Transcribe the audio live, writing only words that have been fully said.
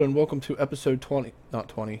And welcome to episode 20. Not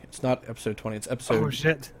 20. It's not episode 20. It's Oh episode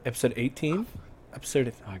shit! episode 18.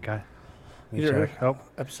 Episode Oh god. Let me either check. Oh,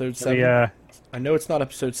 episode let me 7. I know it's not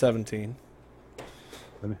episode 17.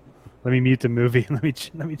 let me let me mute the movie. Let me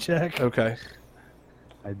check. Okay.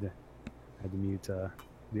 I had to mute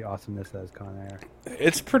the awesomeness that is Con Air.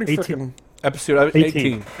 It's pretty 18. freaking episode 18.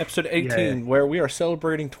 18. Episode Yeah, 18 yeah. where we are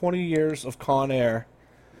celebrating 20 years of Con Air.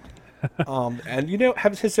 And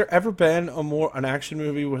has there ever been an action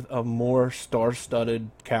movie with a more star-studded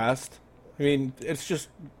cast? I mean, it's just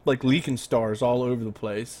like leaking stars all over the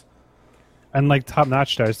place. And like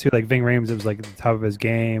top-notch stars too. Like Ving Rhames, it was like at the top of his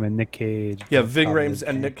game, and Nick Cage. Yeah, at the Ving top of Rhames his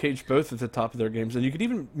and game. Nick Cage both at the top of their games, and you could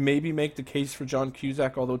even maybe make the case for John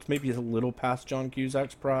Cusack, although it's maybe a little past John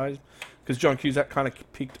Cusack's prize, because John Cusack kind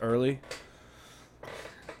of peaked early.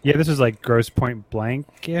 Yeah, this was like Gross Point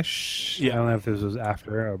Blank-ish. Yeah. I don't know if this was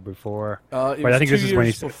after or before. It But was I think two this is when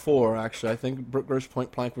years he. before, actually. I think Grosse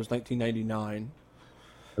Point Blank was 1999.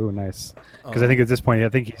 Oh, nice. Because I think at this point, I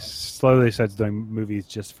think he slowly starts doing movies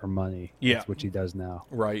just for money. Yeah. That's what he does now.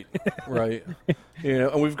 Right, right.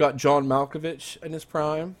 And we've got John Malkovich in his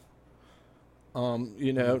prime.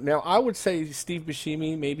 Now I would say Steve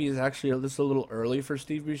Buscemi maybe is actually just a little early for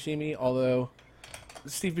Steve Buscemi, although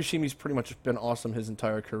Steve Buscemi's pretty much been awesome his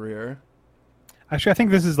entire career. Actually, I think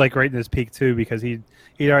this is like right in his peak too, because he'd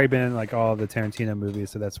already been in like all the Tarantino movies,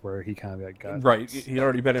 so that's where he kind of like got Right, he'd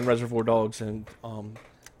already been in Reservoir Dogs and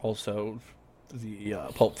also the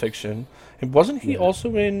Pulp Fiction. And wasn't he Yeah.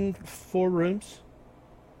 also in Four Rooms?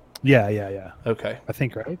 Yeah. Okay. I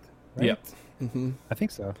think right. Yeah. hmm I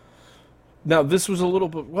think so. Now this was a little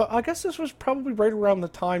bit. Well, I guess this was probably right around the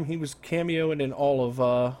time he was cameoing in all of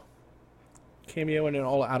Adam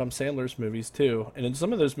Sandler's movies too. And in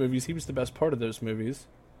some of those movies, he was the best part of those movies.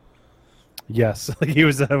 Yes, like he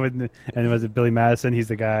was and was it Billy Madison? He's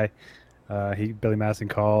the guy. Billy Madison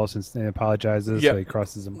calls and apologizes, Yeah. so he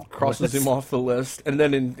crosses him. Crosses him off the list. And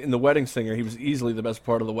then in The Wedding Singer, he was easily the best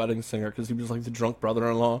part of The Wedding Singer because he was like the drunk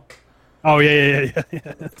brother-in-law. Oh yeah.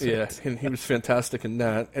 That's Yeah, right. and he was fantastic in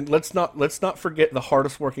that. And let's not forget the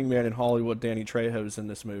hardest working man in Hollywood, Danny Trejo's in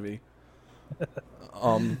this movie.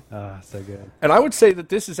 So good. And I would say that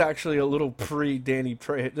this is actually a little pre Danny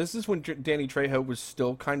Trejo. This is when Danny Trejo was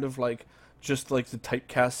still kind of like just like the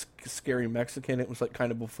typecast scary Mexican. It was like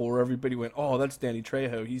kind of before everybody went, "Oh, that's Danny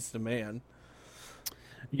Trejo. He's the man."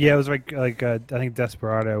 Yeah, it was like I think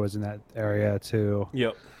Desperado was in that area too,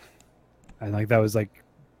 Yep. and like that was like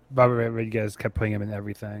Robert Rodriguez kept putting him in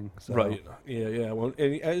everything. So. Right. Yeah. Well,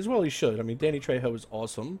 and as well he should. I mean, Danny Trejo is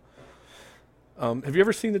awesome. Have you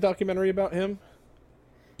ever seen the documentary about him?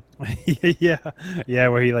 yeah,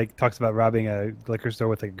 where he like talks about robbing a liquor store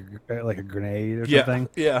with like a grenade or something.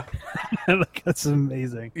 Yeah. Like that's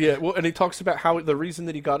amazing. Yeah, well, and he talks about how the reason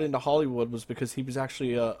that he got into Hollywood was because he was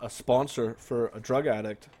actually a sponsor for a drug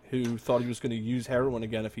addict who thought he was going to use heroin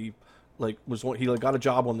again if he got a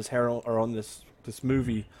job on this heroin or on this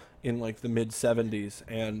movie in like the mid '70s,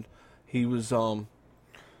 and he was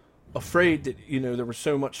afraid that there was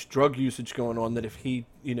so much drug usage going on that if he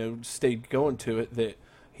stayed going to it that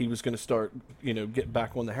he was going to start get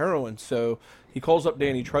back on the heroin. So he calls up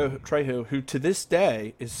Danny Trejo, who to this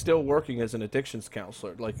day is still working as an addictions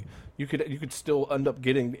counselor. Like you could still end up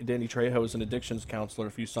getting Danny Trejo as an addictions counselor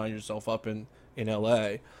if you sign yourself up in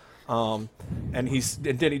L.A. And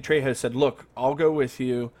Danny Trejo said, "Look, I'll go with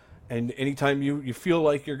you, and anytime you feel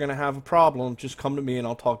like you're going to have a problem, just come to me and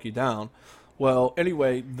I'll talk you down." Well,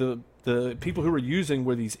 anyway, the people who were using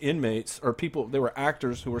were these inmates, or they were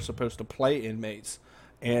actors who were supposed to play inmates.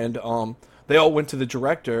 And they all went to the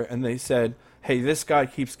director and they said, "Hey, this guy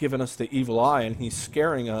keeps giving us the evil eye and he's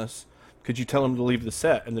scaring us. Could you tell him to leave the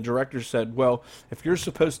set?" And the director said, "Well, if you're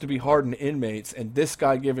supposed to be hardened inmates and this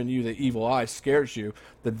guy giving you the evil eye scares you,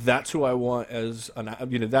 then that's who I want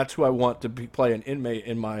that's who I want to play an inmate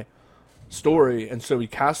in my story." And so he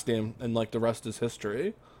cast him, and like the rest is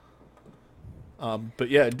history.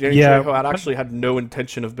 But yeah, Danny Trejo actually had no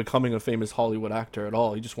intention of becoming a famous Hollywood actor at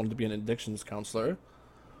all. He just wanted to be an addictions counselor.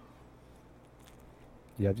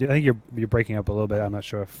 Yeah, I think you're breaking up a little bit. I'm not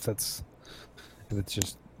sure if it's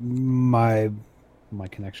just my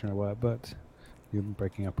connection or what, but you're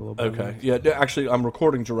breaking up a little bit. Okay. Yeah, actually, I'm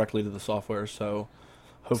recording directly to the software, so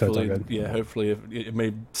hopefully, all good. hopefully it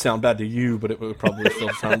may sound bad to you, but it probably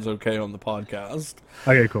still sounds okay on the podcast.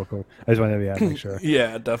 Okay, cool. I just wanted to make sure.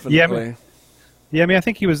 Yeah, definitely. Yeah, I mean, I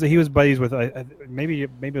think he was buddies with maybe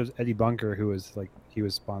it was Eddie Bunker who was like he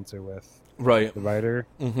was sponsored with Right. the writer.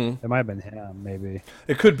 Mm-hmm. It might have been him, maybe.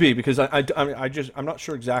 It could be because I'm not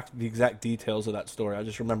sure the exact details of that story. I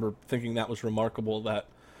just remember thinking that was remarkable that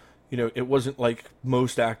it wasn't like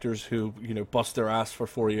most actors who bust their ass for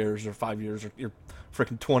 4 years or 5 years or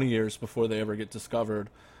freaking 20 years before they ever get discovered.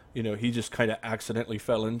 He just kind of accidentally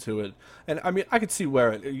fell into it. And I mean, I could see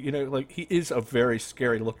where like he is a very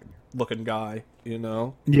scary looking guy.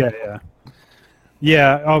 Yeah, yeah,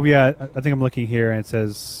 yeah. Oh, yeah. I think I'm looking here, and it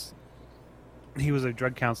says he was a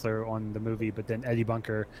drug counselor on the movie, but then Eddie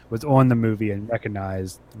Bunker was on the movie and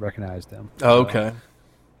recognized him. Oh, okay.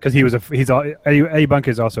 Because Eddie Bunker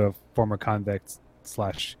is also a former convict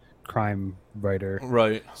 / crime writer,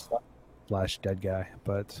 right? / dead guy.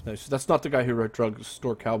 But nice. That's not the guy who wrote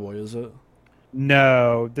Drugstore Cowboy, is it?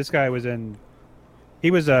 No, this guy was in. He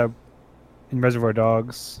was in Reservoir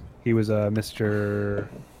Dogs. He was Mr.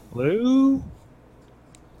 Blue.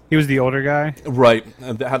 He was the older guy, right?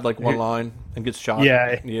 And that had like one line and gets shot.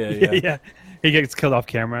 Yeah. Yeah. He gets killed off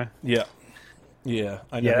camera. Yeah.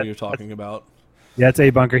 I know who you're talking about. Yeah, it's Eddie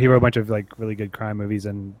Bunker. He wrote a bunch of like really good crime movies,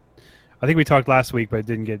 and I think we talked last week, but it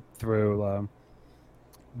didn't get through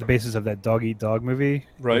the basis of that Dog Eat Dog movie,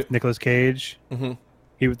 right? With Nicolas Cage. Mm-hmm.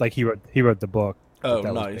 He wrote the book. Oh,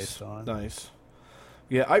 that nice, was based on. Nice.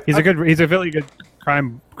 Yeah, he's a really good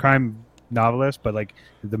crime novelist, but like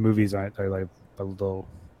the movies are like a little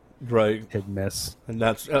right hit and miss. And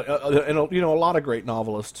that's and a lot of great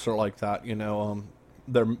novelists are like that.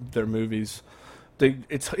 Their movies.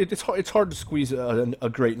 It's hard to squeeze a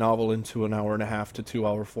great novel into an hour and a half to 2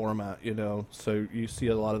 hour format, so you see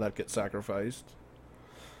a lot of that get sacrificed.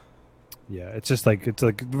 Yeah, it's just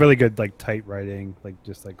like really good like tight writing, like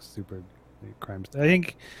just like super crime. I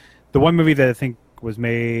think the one movie that I think was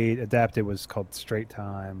adapted was called Straight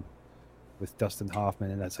Time with Dustin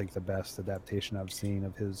Hoffman, and that's like the best adaptation I've seen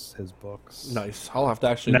of his books. Nice. I'll have to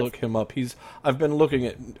actually look him up. I've been looking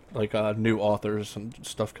at like new authors and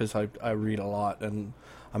stuff because I read a lot, and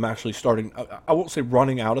I'm actually starting. I won't say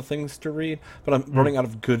running out of things to read, but I'm running out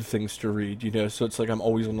of good things to read. So it's like I'm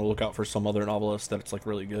always on the lookout for some other novelist that's like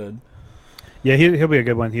really good. Yeah, he'll be a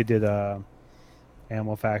good one. He did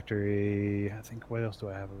Animal Factory. I think what else do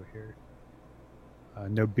I have over here?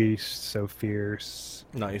 No Beast So Fierce.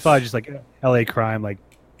 Nice. It's probably just like LA crime, like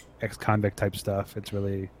ex-convict type stuff. It's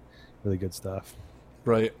really, really good stuff.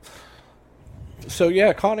 Right. So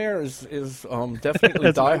yeah, Con Air is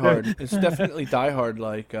definitely Die Hard. It's definitely Die Hard.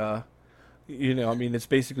 Like, I mean, it's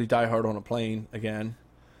basically Die Hard on a plane again,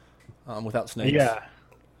 without snakes. Yeah.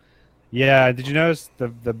 Yeah. Did you notice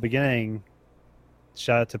the beginning?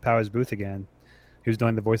 Shout out to Powers Booth again. He was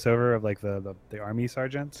doing the voiceover of like the army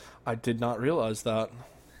sergeant. I did not realize that.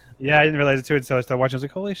 Yeah, I didn't realize it too until I started watching. I was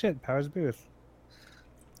like, holy shit, Powers Booth.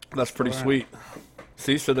 That's pretty sweet.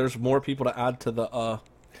 See, so there's more people to add to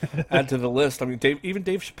the list. I mean, even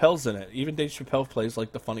Dave Chappelle's in it. Even Dave Chappelle plays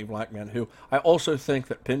like the funny black man, who I also think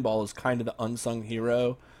that Pinball is kind of the unsung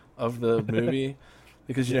hero of the movie.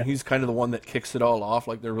 Because he's kind of the one that kicks it all off.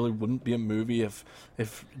 Like there really wouldn't be a movie if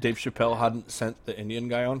Dave Chappelle hadn't sent the Indian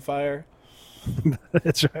guy on fire.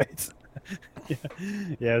 That's right.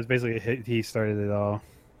 Yeah, it was basically he started it all.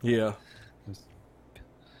 Yeah.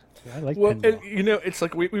 I like Pinball. It's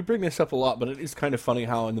like we bring this up a lot, but it is kind of funny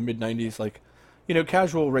how in the mid '90s, like,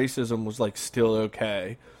 casual racism was like still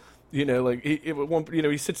okay. Like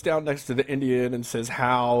he sits down next to the Indian and says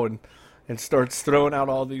how and starts throwing out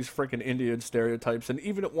all these freaking Indian stereotypes. And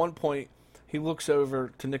even at one point, he looks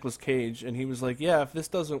over to Nicolas Cage and he was like, "Yeah, if this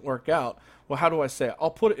doesn't work out, well, how do I say it?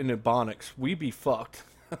 I'll put it in Ebonics. We be fucked."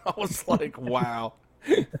 I was like, "Wow."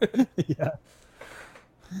 Yeah.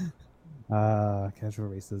 Casual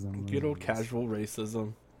racism. Good old casual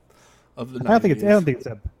racism of the 90s. I don't think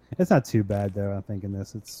it's not too bad though. I think in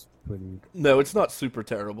this it's pretty. No, it's not super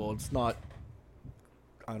terrible. It's not.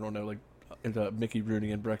 I don't know, like Mickey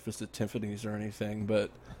Rooney and Breakfast at Tiffany's or anything,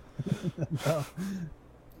 but. No.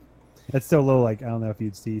 It's still a little like I don't know if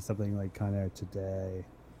you'd see something like Con Air today.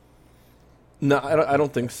 No, I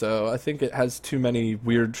don't think so. I think it has too many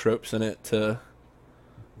weird tropes in it to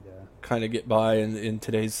kind of get by in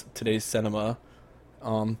today's cinema.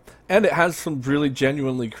 And it has some really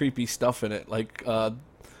genuinely creepy stuff in it, like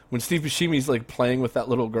when Steve Buscemi's like playing with that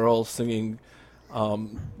little girl singing.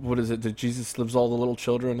 What is it? Did Jesus Lives All the Little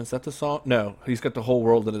Children? Is that the song? No, he's got the whole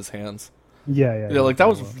world in his hands. Yeah. Like that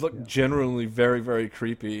was generally very, very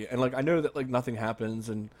creepy. And like I know that like nothing happens,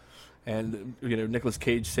 and Nicolas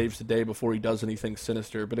Cage saves the day before he does anything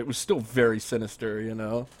sinister, but it was still very sinister,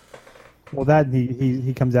 Well, that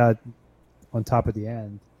he comes out on top at the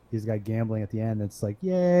end. He's got gambling at the end. It's like,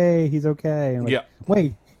 yay, he's okay. And like,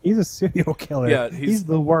 wait, he's a serial killer. Yeah, he's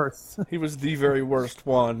the worst. He was the very worst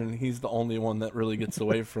one, and he's the only one that really gets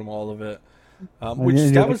away from all of it. That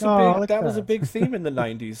was a big theme in the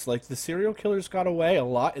 '90s. Like the serial killers got away a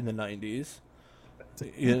lot in the '90s.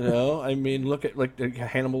 You know, I mean, look at like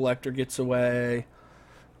Hannibal Lecter gets away.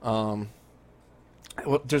 Well,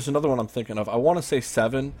 there's another one I'm thinking of. I want to say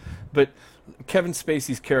Seven, but Kevin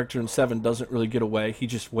Spacey's character in Seven doesn't really get away. He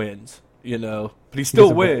just wins, you know. But he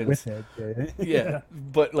still wins. With it. Yeah,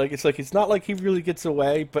 but like it's not like he really gets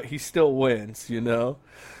away, but he still wins, you know.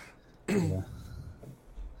 Yeah.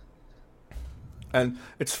 And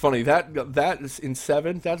it's funny that is in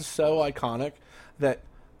Seven. That is so iconic that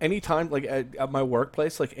anytime, like at my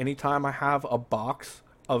workplace, like anytime I have a box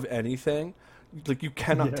of anything, like you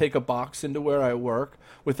cannot take a box into where I work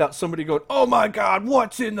without somebody going, "Oh my God,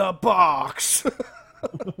 what's in the box?"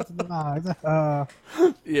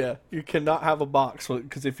 Yeah, you cannot have a box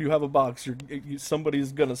because if you have a box,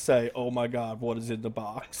 somebody's gonna say, "Oh my God, what is in the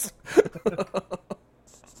box?"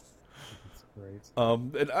 Great.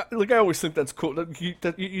 And I always think that's cool.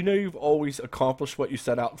 That you know you've always accomplished what you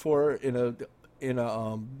set out for in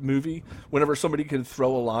a movie. Whenever somebody can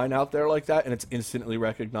throw a line out there like that and it's instantly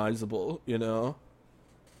recognizable, you know.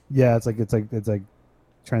 Yeah, it's like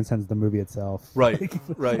transcends the movie itself. Right,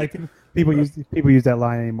 right. Like people use that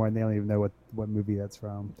line anymore, and they don't even know what movie that's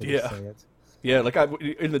from. They just say it. Yeah. Like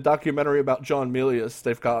in the documentary about John Milius,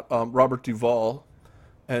 they've got Robert Duvall,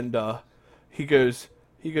 and he goes,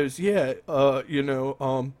 yeah, you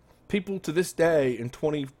know, people to this day in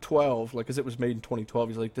 2012, like, because it was made in 2012,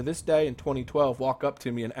 he's like, to this day in 2012, walk up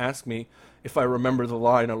to me and ask me if I remember the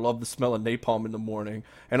line, "I love the smell of napalm in the morning."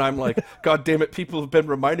 And I'm like, God damn it, people have been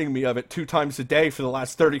reminding me of it 2 times a day for the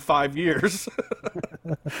last 35 years.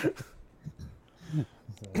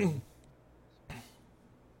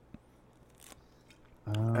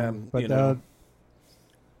 But you know.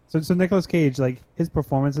 So Nicolas Cage, like his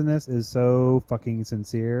performance in this is so fucking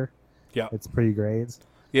sincere. Yeah, it's pretty great.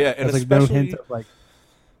 Yeah, and there's especially like no hint of like.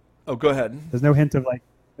 Oh, go ahead. There's no hint of like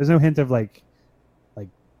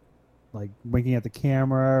winking at the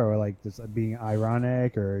camera or like just being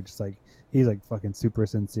ironic or just like he's like fucking super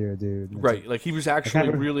sincere, dude. Right, like he was actually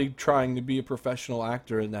really trying to be a professional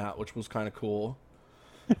actor in that, which was kind of cool.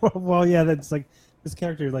 Well, yeah, that's like this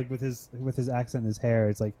character, like with his accent and his hair.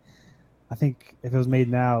 It's like I think if it was made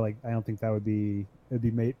now, like I don't think it would be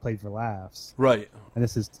played for laughs. Right. And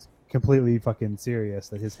this is completely fucking serious.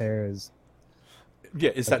 That his hair is.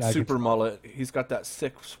 Yeah, it's like that super mullet. He's got that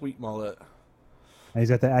sick, sweet mullet. And he's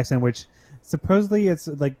got the accent, which supposedly it's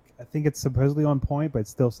like I think it's supposedly on point, but it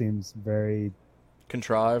still seems very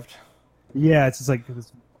contrived. Yeah, it's just like.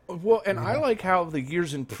 Well, and I like how the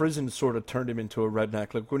years in prison sort of turned him into a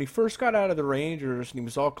redneck. Like when he first got out of the Rangers and he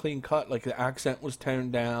was all clean cut, like the accent was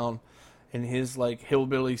toned down, and his like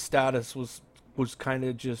hillbilly status was kind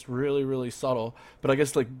of just really, really subtle. But I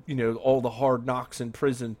guess like you know all the hard knocks in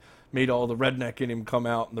prison made all the redneck in him come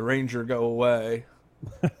out and the Ranger go away.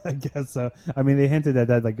 I guess so. I mean, they hinted at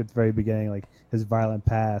that like at the very beginning, like his violent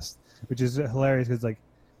past, which is hilarious because like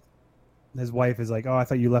his wife is like, "Oh, I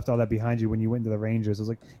thought you left all that behind you when you went into the Rangers." I was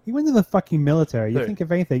like, "He went to the fucking military." You think if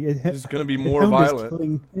anything, it's going to be more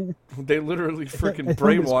violent. They literally freaking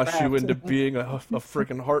brainwash you into being a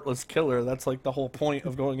freaking heartless killer. That's like the whole point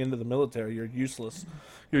of going into the military. You're useless.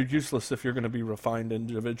 You're useless if you're going to be a refined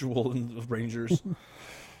individual in the Rangers.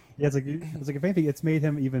 Yeah, it's like if anything, it's made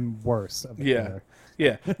him even worse. Yeah.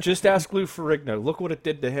 Just ask Lou Ferrigno. Look what it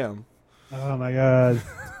did to him. Oh my God.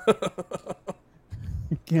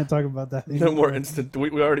 Can't talk about that anymore. No more instant. We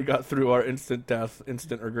already got through our instant death,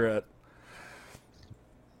 instant regret.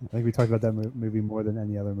 I think we talked about that movie more than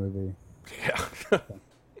any other movie. Yeah.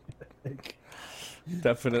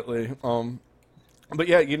 Definitely. But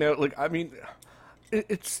yeah, you know, like I mean,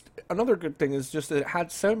 it's another good thing is just that it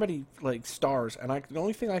had so many like stars, and the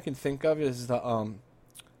only thing I can think of is the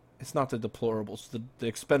it's not the Deplorables,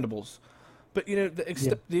 the Expendables. But you know, the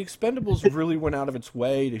Expendables really went out of its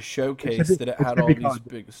way to showcase that it had all these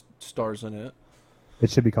big stars in it. It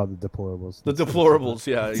should be called the Deplorables. The Deplorables,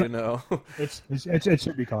 yeah, you know. It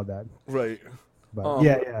should be called that. Right. But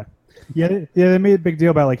yeah. They made a big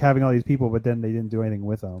deal about like having all these people, but then they didn't do anything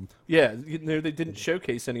with them. Yeah, you know, they didn't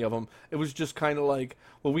showcase any of them. It was just kind of like,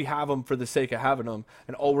 well, we have them for the sake of having them,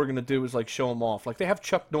 and all we're gonna do is like show them off. Like they have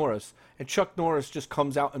Chuck Norris, and Chuck Norris just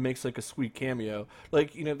comes out and makes like a sweet cameo.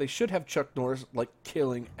 Like you know, they should have Chuck Norris like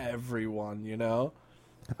killing everyone. You know.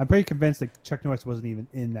 I'm pretty convinced that Chuck Norris wasn't even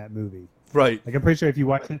in that movie. Right. Like I'm pretty sure if you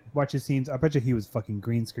watch his scenes, I bet you he was fucking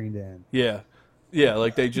green screened in. Yeah. Yeah,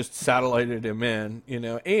 like they just satellited him in, you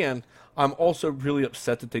know. And I'm also really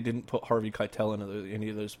upset that they didn't put Harvey Keitel in any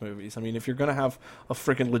of those movies. I mean, if you're going to have a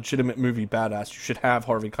freaking legitimate movie badass, you should have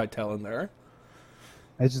Harvey Keitel in there.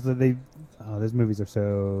 It's just that those movies are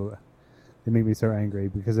so... They make me so angry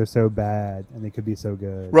because they're so bad and they could be so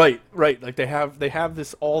good. Right, right. Like they have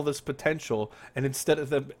this all this potential, and instead of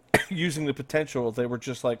them using the potential, they were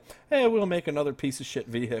just like, "Hey, we'll make another piece of shit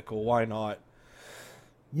vehicle. Why not?"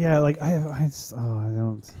 Yeah, like I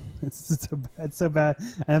don't. It's just so bad, so bad.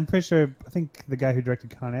 And I'm pretty sure. I think the guy who directed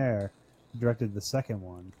Con Air directed the second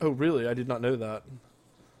one. Oh, really? I did not know that.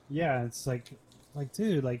 Yeah, it's like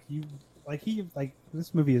dude, like you, like he, like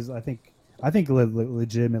this movie is. I think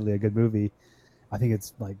legitimately a good movie. I think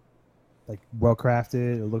it's like well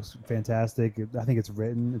crafted. It looks fantastic. I think it's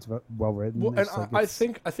written. It's well written. Well, and It's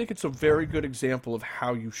like I think it's a very good example of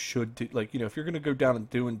how you should do. Like, if you're gonna go down a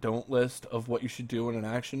do and don't list of what you should do in an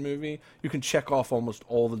action movie, you can check off almost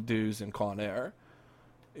all the do's in Con Air.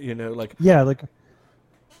 Like, yeah, like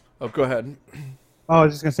oh, go ahead. oh, I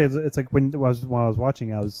was just gonna say it's like while I was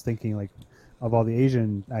watching, I was thinking like of all the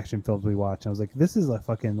Asian action films we watch. I was like, this is a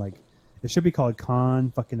fucking like it should be called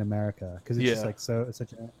Con fucking America because it's just Yeah. like so it's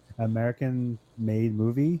such an American made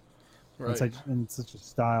movie. Right. It's like in such a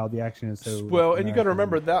style. The action is so Well, and you got to American.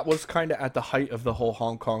 remember that was kind of at the height of the whole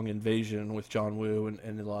Hong Kong invasion with John Woo,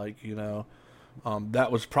 and like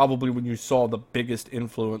that was probably when you saw the biggest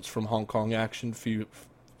influence from Hong Kong action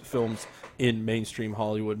films in mainstream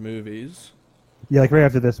Hollywood movies. Yeah, like right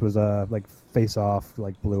after this was like Face Off,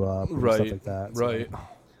 like blew up and stuff Right, like that. right.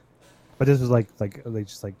 But this was like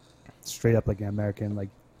just like straight up like an American like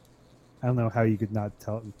I don't know how you could not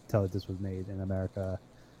tell that this was made in America.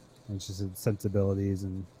 And it's just its sensibilities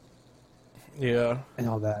Yeah. and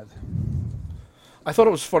all that. I thought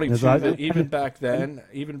it was funny too There's a- that even back then,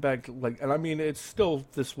 even back like, and I mean it's still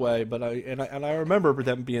this way, but I remember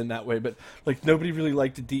them being that way, but like nobody really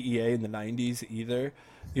liked the DEA in the '90s either.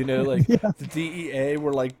 Like Yeah. the DEA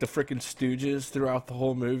were like the freaking stooges throughout the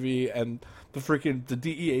whole movie, and the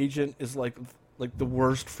DEA agent is like the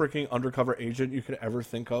worst freaking undercover agent you could ever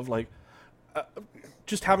think of. Like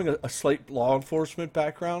just having a slight law enforcement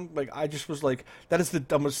background, like I just was like, that is the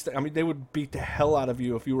dumbest thing. I mean, they would beat the hell out of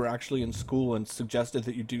you if you were actually in school and suggested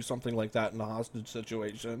that you do something like that in a hostage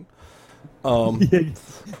situation.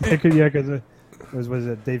 Yeah, because was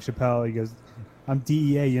it Dave Chappelle? He goes, "I'm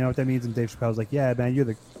DEA. You know what that means?" And Dave Chappelle's like, "Yeah, man, you're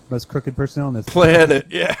the most crooked person on this Planet,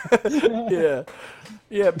 yeah, yeah,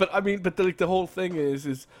 yeah. But I mean, like the whole thing is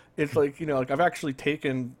it's like like I've actually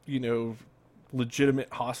taken legitimate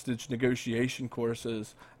hostage negotiation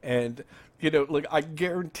courses, and like I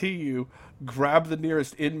guarantee you, grab the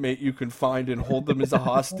nearest inmate you can find and hold them as a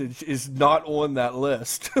hostage is not on that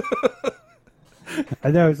list.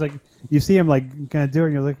 I know. It's like you see him like kind of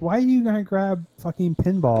doing. You're like, why are you gonna grab fucking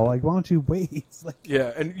pinball? Like, why don't you wait? It's like,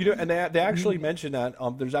 Yeah, and and they actually mention that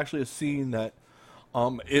there's actually a scene that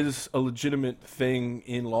is a legitimate thing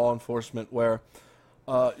in law enforcement where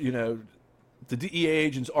the DEA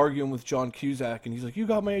agent's arguing with John Cusack, and he's like, "You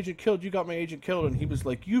got my agent killed. You got my agent killed." And he was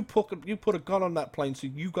like, "You put a gun on that plane, so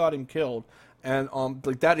you got him killed." And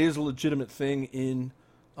like that is a legitimate thing in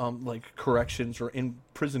like corrections or in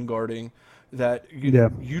prison guarding, that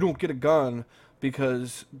you don't get a gun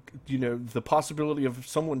because the possibility of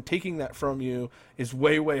someone taking that from you is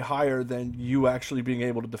way higher than you actually being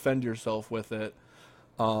able to defend yourself with it.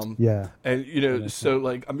 yeah. And so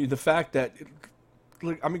like I mean the fact that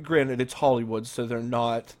like I mean granted it's Hollywood, so they're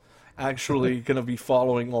not actually going to be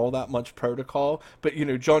following all that much protocol, but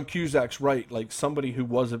John Cusack's right. Like somebody who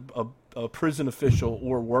was a prison official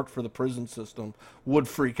or worked for the prison system would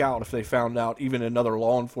freak out if they found out, even another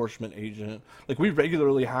law enforcement agent. Like we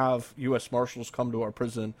regularly have U.S. Marshals come to our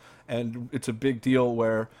prison, and it's a big deal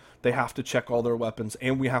where they have to check all their weapons,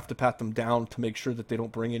 and we have to pat them down to make sure that they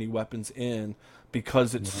don't bring any weapons in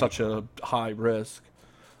because it's such a high risk.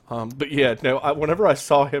 But yeah, no. Whenever I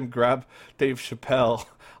saw him grab Dave Chappelle,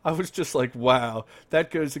 I was just like, wow,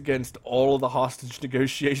 that goes against all of the hostage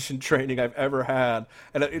negotiation training I've ever had.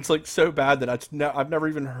 And it's like so bad that I've never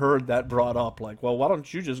even heard that brought up. Like, well, why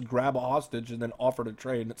don't you just grab a hostage and then offer to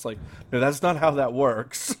trade? And it's like, no, that's not how that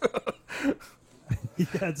works. Yeah,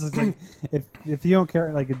 it's just like if you don't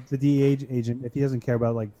care, like the DEA agent, if he doesn't care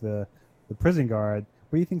about like the prison guard,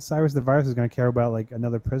 what do you think Cyrus the Virus is going to care about like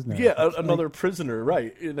another prisoner? Yeah, another prisoner,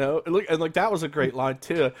 right? And like that was a great line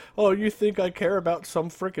too. Oh, you think I care about some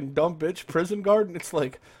freaking dumb bitch prison guard? And it's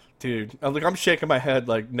like, dude, I'm shaking my head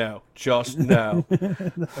like, no, just no.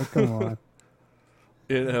 No, come on.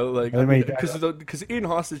 Like because in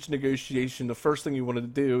hostage negotiation, the first thing you want to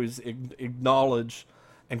do is acknowledge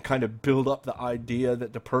and kind of build up the idea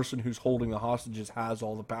that the person who's holding the hostages has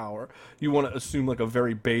all the power. You want to assume like a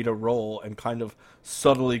very beta role and kind of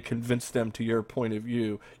subtly convince them to your point of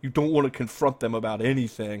view. You don't want to confront them about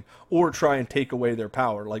anything or try and take away their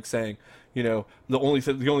power, like saying, you know, the only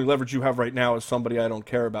leverage you have right now is somebody I don't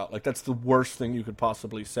care about. Like, that's the worst thing you could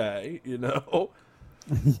possibly say, you know?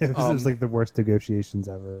 Yeah, this is like the worst negotiations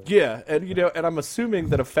ever. Yeah, and you know, and I'm assuming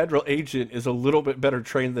that a federal agent is a little bit better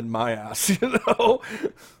trained than my ass, you know?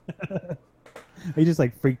 He just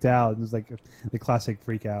like freaked out. It was like the classic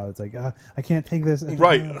freak out. It's like, I can't take this.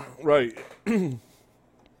 Right, right.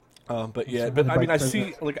 But yeah, but I mean, I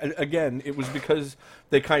see, like, again, it was because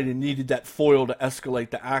they kind of needed that foil to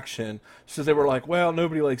escalate the action. So they were like, well,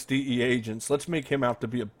 nobody likes DE agents. Let's make him out to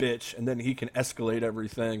be a bitch, and then he can escalate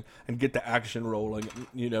everything and get the action rolling,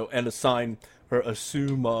 you know, and assign or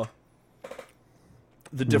assume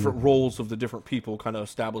the different roles of the different people, kind of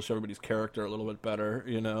establish everybody's character a little bit better,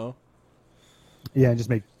 you know? Yeah, and just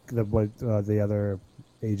make the other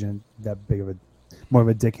agent that big of a, more of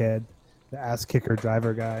a dickhead. The ass kicker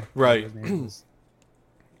driver guy. Right. His name was.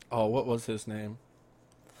 Oh, what was his name?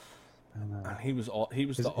 I don't know. He was the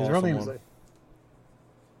His awesome real one. name's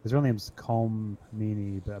his real name's Colm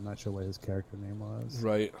Meaney, but I'm not sure what his character name was.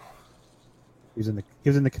 Right. He was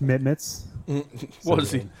in the Commitments.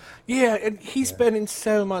 Was he? Yeah, and he's been in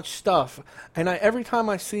so much stuff. And every time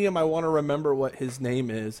I see him, I want to remember what his name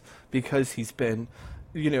is because he's been,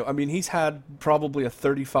 you know, I mean, he's had probably a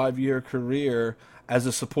 35-year career as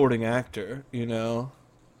a supporting actor, you know.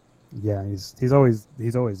 Yeah, he's always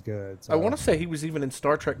good. So. I want to say he was even in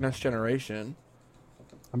Star Trek Next Generation.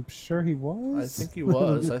 I'm sure he was. I think he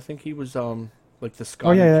was. I think he was like the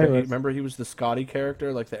Scotty. Oh yeah, remember he was the Scotty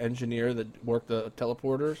character, like the engineer that worked the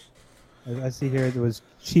teleporters. I see here it was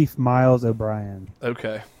Chief Miles O'Brien.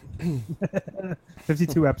 Okay.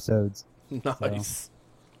 52 episodes. Nice. So.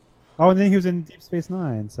 Oh, and then he was in Deep Space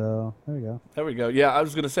Nine, so there we go. There we go. Yeah, I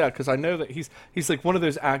was gonna say because I know that he's like one of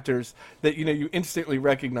those actors that you know you instantly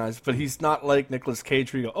recognize, but he's not like Nicolas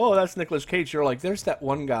Cage. Where you go, oh, that's Nicolas Cage. You're like, there's that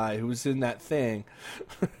one guy who was in that thing.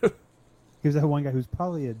 He was that one guy who's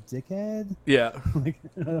probably a dickhead. Yeah. Like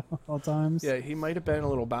all times. Yeah, he might have been a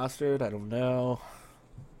little bastard. I don't know.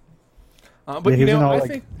 But Yeah, you know, all,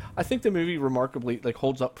 I think the movie remarkably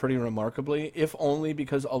holds up pretty remarkably, if only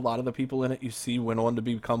because a lot of the people in it you see went on to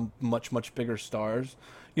become much bigger stars.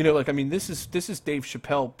 You know, like I mean, this is Dave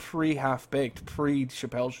Chappelle pre Half Baked, pre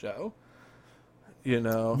Chappelle Show. You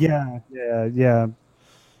know. Yeah.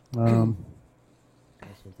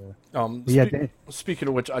 Speaking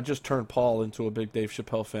of which, I just turned Paul into a big Dave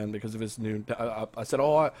Chappelle fan because of his new. I said,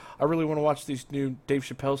 "Oh, I really want to watch these new Dave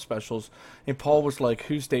Chappelle specials," and Paul was like,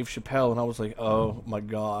 "Who's Dave Chappelle?" And I was like, "Oh my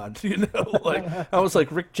god," you know, like I was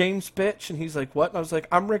like, "Rick James, bitch," and he's like, "What?" And I was like,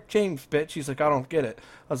 "I'm Rick James, bitch." He's like, "I don't get it."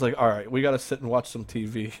 I was like, "All right, we got to sit and watch some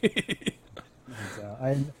TV."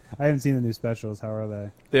 I haven't seen the new specials. How are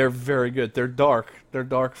they? They're very good. They're dark. They're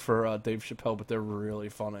dark for Dave Chappelle, but they're really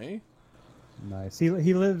funny. Nice. He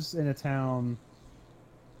lives in a town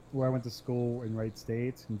where I went to school in Wright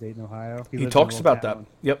State in Dayton, Ohio. He talks about that.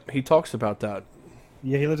 Yep, he talks about that.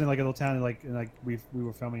 Yeah, he lives in like a little town, and we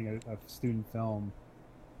were filming a student film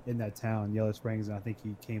in that town, Yellow Springs, and I think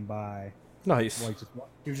he came by. Nice. Like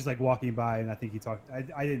he was just like walking by, and I think he talked.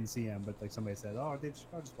 I didn't see him, but like somebody said, "Oh, Dave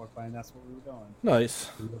Chappelle just walked by," and that's what we were doing.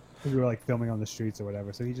 Nice. We were like filming on the streets or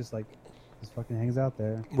whatever, so he just fucking hangs out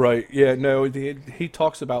there. Right. Yeah. No. He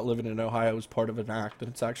talks about living in Ohio as part of an act, and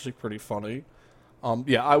it's actually pretty funny.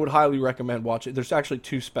 Yeah, I would highly recommend watching. There's actually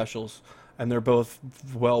 2 specials, and they're both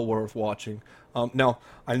well worth watching. Now,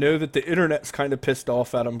 I know that the internet's kind of pissed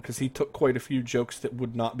off at him because he took quite a few jokes that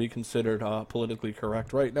would not be considered politically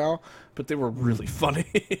correct right now, but they were really funny.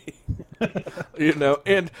 You know,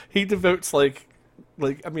 and he devotes like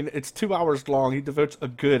I mean, it's 2 hours long. He devotes a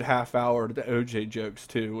good half hour to the OJ jokes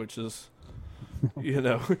too, which is, you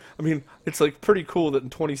know, I mean, it's like pretty cool that in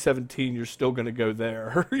 2017 you're still going to go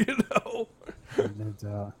there, you know. And,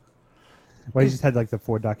 well, he just had like the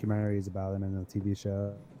 4 documentaries about him in the TV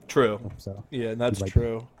show. True. So yeah, and that's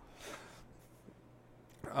true.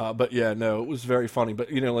 But yeah, no, it was very funny.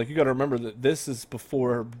 But you know, like you got to remember that this is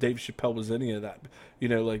before Dave Chappelle was any of that. You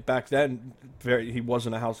know, like back then, he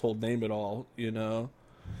wasn't a household name at all. You know.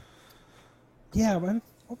 Yeah, but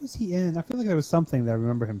what was he in? I feel like there was something that I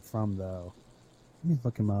remember him from, though. Let me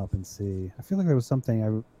look him up and see. I feel like there was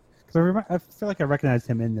something because I feel like I recognized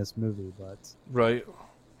him in this movie, but right.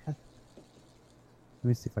 Let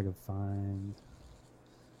me see if I can find.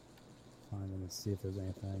 find them and see if there's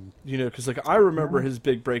anything. You know, because like I remember Yeah. his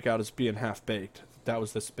big breakout as being Half Baked. That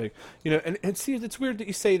was this big, you know, and see, it's weird that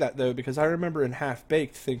you say that though, because I remember in Half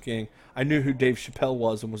Baked thinking I knew who Dave Chappelle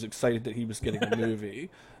was and was excited that he was getting a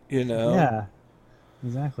movie. You know, Yeah,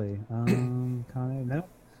 exactly. Con Air, no.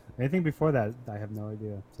 Anything before that, I have no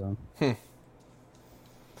idea. So he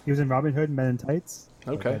was in Robin Hood Men in Tights.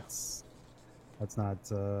 But Okay. that's not.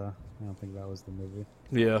 I don't think that was the movie.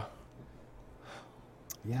 Yeah.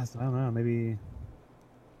 Yes, I don't know. Maybe.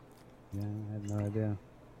 Yeah, I have no idea.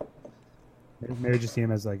 Maybe just see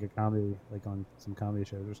him as like a comedy, like on some comedy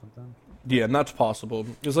shows or something. Yeah, and that's possible.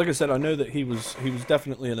 Because, like I said, I know that he was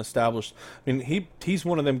definitely an established. I mean, he's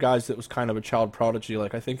one of them guys that was kind of a child prodigy.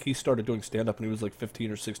 Like I think he started doing stand up when he was like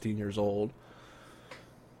 15 or 16 years old.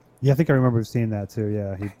 Yeah, I think I remember seeing that too.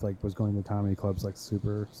 Yeah, he like was going to comedy clubs like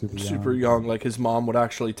super young. Super young. Like his mom would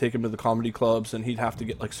actually take him to the comedy clubs, and he'd have to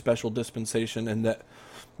get like special dispensation, and that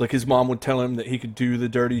like his mom would tell him that he could do the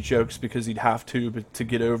dirty jokes because he'd have to but to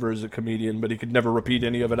get over as a comedian, but he could never repeat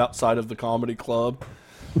any of it outside of the comedy club.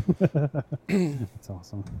 That's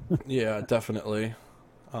awesome. Yeah, definitely.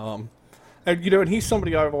 And you know, and he's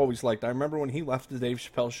somebody I've always liked. I remember when he left the Dave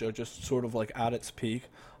Chappelle show, just sort of like at its peak.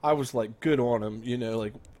 I was like, good on him. You know,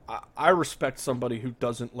 like I respect somebody who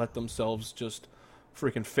doesn't let themselves just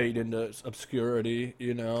freaking fade into obscurity.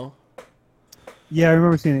 You know. Yeah, I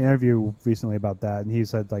remember seeing an interview recently about that, and he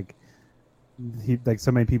said like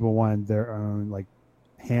so many people wanted their own like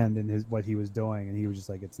hand in his what he was doing, and he was just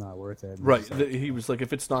like, it's not worth it. And Right. like, He was like,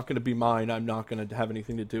 if it's not going to be mine, I'm not going to have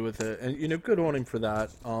anything to do with it. And you know, good on him for that.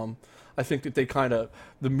 I think that they kind of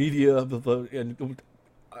the media, and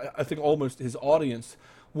I think almost his audience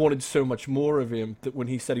wanted so much more of him that when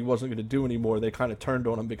he said he wasn't going to do anymore, they kind of turned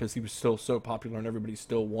on him because he was still so popular and everybody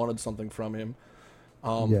still wanted something from him.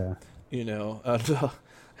 yeah. You know, and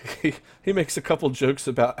he makes a couple jokes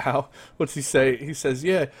about how, what's he say? He says,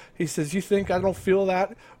 yeah, he says, you think I don't feel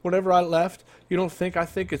that whenever I left? You don't think I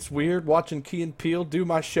think it's weird watching Key and Peele do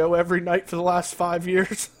my show every night for the last 5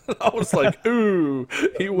 years? I was like, ooh,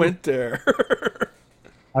 he went there.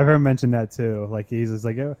 I've heard him mention that too. Like he's just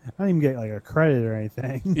like, oh, I don't even get like a credit or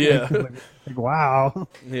anything. Yeah. like, wow.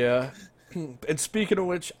 Yeah. And speaking of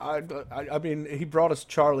which, I mean, he brought us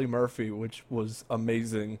Charlie Murphy, which was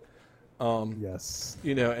amazing. Yes.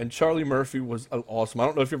 You know, and Charlie Murphy was awesome. I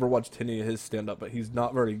don't know if you ever watched any of his stand-up, but he's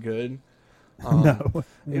not very good. No.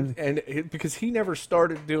 Because he never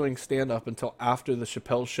started doing stand-up until after the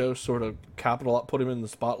Chappelle show sort of put him in the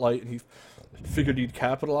spotlight, and he figured he'd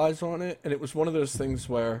capitalize on it. And it was one of those things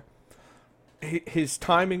where his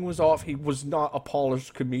timing was off. He was not a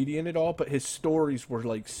polished comedian at all, but his stories were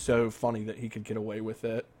like so funny that he could get away with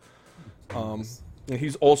it. And he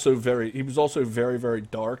was also very, very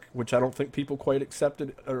dark, which I don't think people quite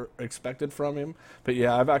accepted or expected from him. But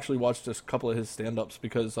yeah, I've actually watched a couple of his stand-ups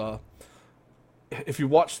because if you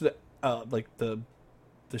watch the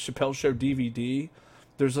Chappelle Show DVD,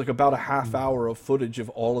 there's like about a half hour of footage of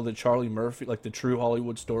all of the Charlie Murphy, like the true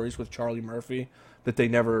Hollywood stories with Charlie Murphy that they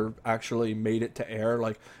never actually made it to air.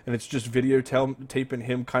 Like, and it's just videotaping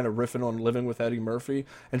him kind of riffing on Living with Eddie Murphy,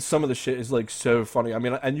 and some of the shit is like so funny. I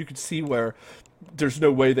mean, and you could see where there's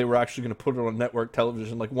no way they were actually going to put it on network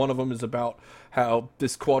television. Like one of them is about how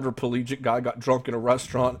this quadriplegic guy got drunk in a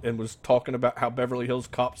restaurant and was talking about how Beverly Hills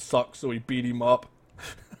Cop sucks, so he beat him up.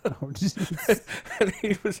 Oh, jeez. And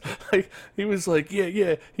he was like,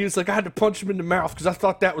 yeah. He was like, I had to punch him in the mouth because I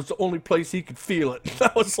thought that was the only place he could feel it.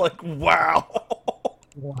 I was like, wow.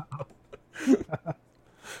 Wow.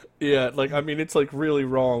 Yeah, like, I mean, it's like really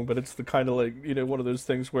wrong, but it's the kind of like, you know, one of those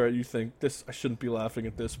things where you think this, I shouldn't be laughing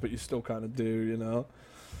at this, but you still kind of do, you know?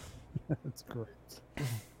 That's great.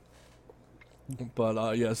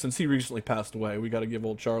 But yeah, since he recently passed away, we got to give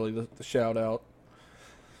old Charlie the shout out.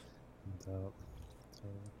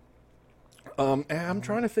 And I'm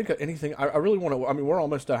trying to think of anything. I really want to. I mean, we're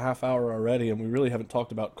almost a half hour already, and we really haven't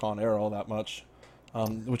talked about Con Air all that much,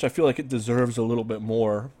 which I feel like it deserves a little bit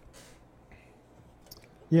more.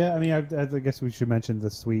 Yeah, I mean, I guess we should mention the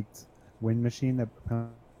sweet wind machine that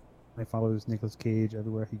apparently follows Nicolas Cage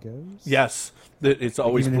everywhere he goes. Yes, it's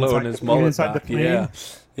always Even blowing inside- his even mullet inside the back. plane?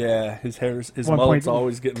 Yeah. His One mullet's point-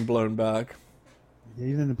 always getting blown back. Yeah,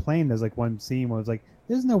 even in the plane, there's like one scene where it's like,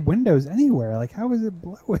 there's no windows anywhere. Like, how is it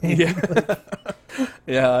blowing? Yeah,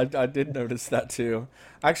 yeah, I did notice that too.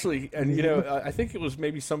 Actually, and you know, I think it was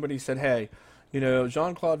maybe somebody said, "Hey, you know,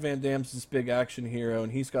 Jean-Claude Van Damme's this big action hero,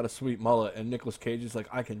 and he's got a sweet mullet," and Nicolas Cage is like,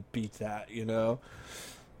 "I can beat that," you know.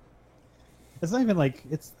 It's not even like,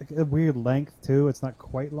 it's like a weird length too. It's not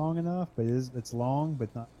quite long enough, but it's long,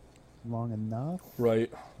 but not long enough.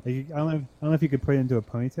 Right. Like, I don't know if you could put it into a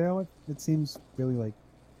ponytail. It seems really like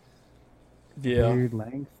Yeah. Beard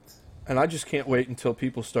length. And I just can't wait until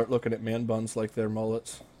people start looking at man buns like they're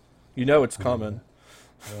mullets. You know it's coming.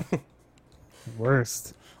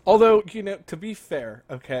 Worst. Although, to be fair,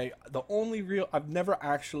 okay, the only real I've never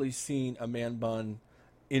actually seen a man bun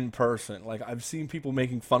in person. Like I've seen people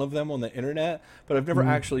making fun of them on the internet, but I've never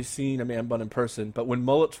actually seen a man bun in person. But when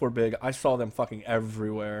mullets were big, I saw them fucking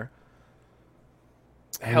everywhere.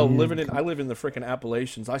 Hell, I live in the frickin'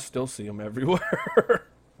 Appalachians. I still see them everywhere.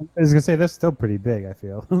 I was gonna say that's still pretty big. I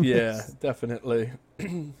feel. Yeah, definitely. I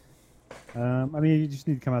mean, you just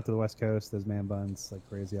need to come out to the West Coast. There's man buns like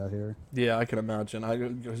crazy out here. Yeah, I can imagine.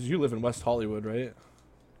 Because you live in West Hollywood, right?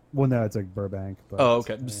 Well, no, it's like Burbank. But, Oh,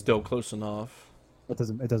 okay, still close enough. It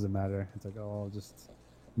doesn't matter. It's like all just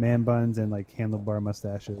man buns and like handlebar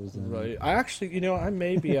mustaches. And... Right. I actually, I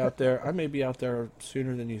may be out there. I may be out there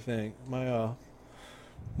sooner than you think.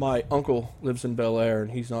 My uncle lives in Bel Air,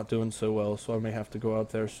 and he's not doing so well, so I may have to go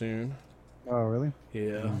out there soon. Oh, really?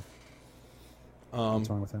 Yeah. What's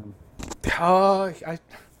wrong with him? I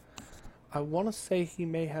want to say he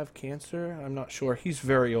may have cancer. I'm not sure. He's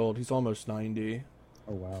very old. He's almost 90.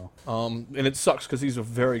 Oh, wow. And it sucks because he's a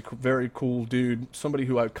very, very cool dude. Somebody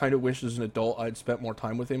who I kind of wish as an adult I'd spent more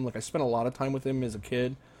time with him. Like I spent a lot of time with him as a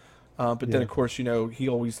kid, but then of course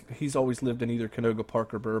he's always lived in either Canoga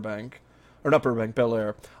Park or Burbank, or not Burbank, Bel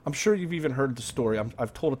Air. I'm sure you've even heard the story.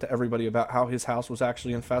 I've told it to everybody about how his house was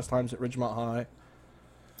actually in Fast Times at Ridgemont High.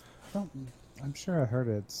 I'm sure I heard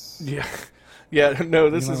it. Yeah. Yeah, no,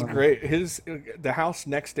 this is great. The house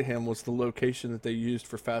next to him was the location that they used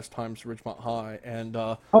for Fast Times Ridgemont High, and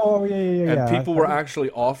yeah. People were actually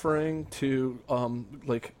offering to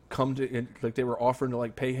they were offering to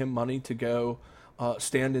like pay him money to go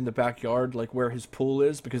stand in the backyard like where his pool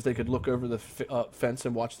is because they could look over the fence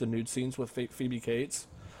and watch the nude scenes with Phoebe Cates.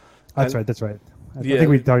 That's right. I think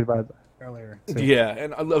we talked about it earlier. Too. Yeah,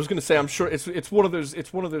 and I was going to say I'm sure it's one of those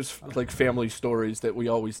like family stories that we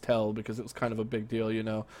always tell because it was kind of a big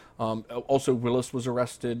deal, Also, Willis was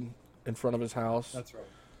arrested in front of his house. That's right.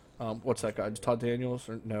 What's that guy? Todd Daniels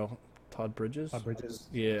or no? Todd Bridges? Todd Bridges.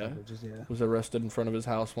 Yeah. Todd Bridges, yeah. Was arrested in front of his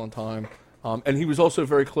house one time. And he was also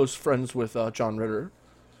very close friends with John Ritter,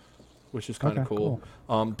 which is kind of cool.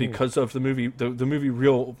 Because of the movie, the movie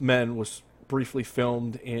Real Men was briefly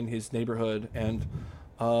filmed in his neighborhood, and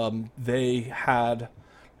they had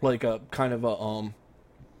like a kind of a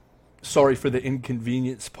sorry for the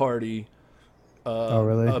inconvenience party. Oh,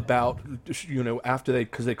 really? About after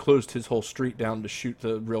because they closed his whole street down to shoot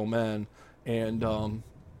the Real Men, and he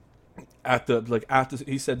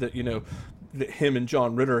said that that him and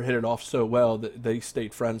John Ritter hit it off so well that they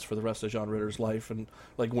stayed friends for the rest of John Ritter's life, and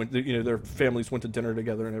like when their families went to dinner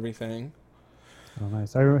together and everything. Oh,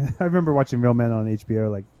 nice. I remember watching Real Men on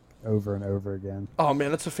HBO like over and over again. Oh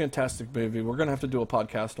man, it's a fantastic movie. We're gonna have to do a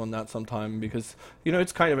podcast on that sometime because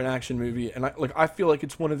it's kind of an action movie, and I feel like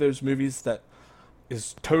it's one of those movies that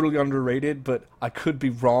is totally underrated, but I could be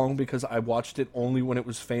wrong because I watched it only when it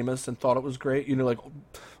was famous and thought it was great.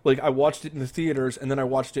 Like I watched it in the theaters and then I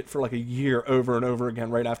watched it for like a year over and over again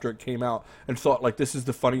right after it came out and thought like this is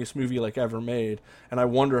the funniest movie like ever made. And I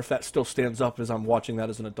wonder if that still stands up as I'm watching that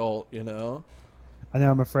as an adult. I know.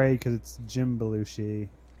 I'm afraid because it's Jim Belushi.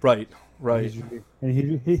 Right. And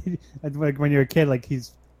he like when you're a kid, like you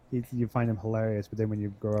find him hilarious, but then when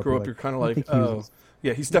you grow up, you're kind of like, oh,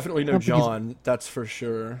 yeah, he's definitely no John, that's for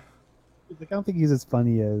sure. Like, I don't think he's as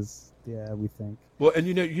funny as we think. Well, and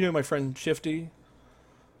you know my friend Shifty.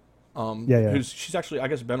 She's actually I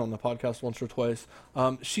guess been on the podcast once or twice.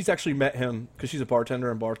 She's actually met him because she's a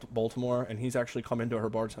bartender in Baltimore, and he's actually come into her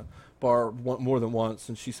bar more than once,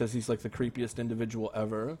 and she says he's like the creepiest individual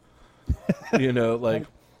ever.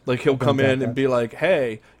 Like he'll come in and be like,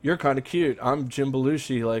 "Hey, you're kind of cute. I'm Jim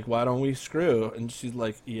Belushi. Like, why don't we screw?" And she's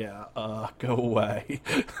like, "Yeah, go away."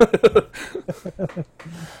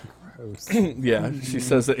 Yeah, she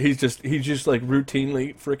says that he just like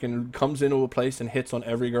routinely freaking comes into a place and hits on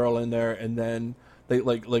every girl in there, and then they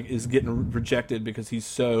like is getting rejected because he's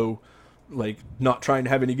so like not trying to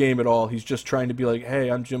have any game at all. He's just trying to be like, "Hey,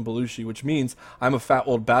 I'm Jim Belushi," which means I'm a fat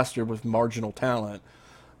old bastard with marginal talent.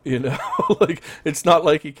 Like it's not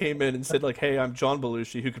like he came in and said like, "Hey, I'm John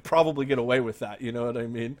Belushi," who could probably get away with that. You know what I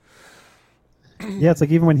mean? Yeah, it's like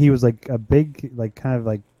even when he was like a big, like kind of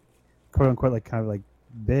like quote unquote like kind of like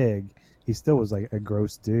big, he still was like a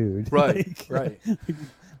gross dude. Right, right.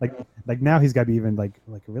 Like now he's got to be even like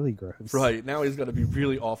really gross. Right, now he's got to be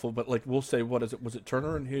really awful. But like we'll say, what is it? Was it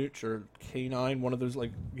Turner and Hooch or K9? One of those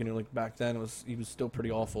like like back then he was still pretty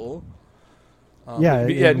awful. I'd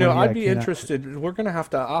be interested. We're gonna have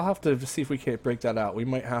to. I'll have to see if we can't break that out. We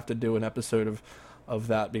might have to do an episode of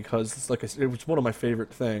that because it's like it was one of my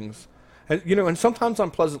favorite things. And and sometimes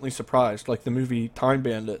I'm pleasantly surprised. Like the movie Time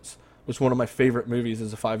Bandits was one of my favorite movies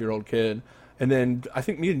as a 5-year-old kid. And then I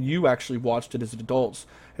think me and you actually watched it as adults,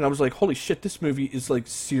 and I was like, "Holy shit, this movie is like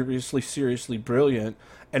seriously, seriously brilliant."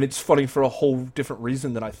 And it's funny for a whole different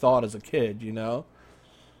reason than I thought as a kid.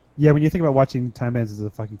 Yeah, when you think about watching Time Bands as a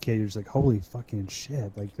fucking kid, you're just like, holy fucking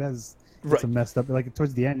shit! Like that's Right. a messed up. Like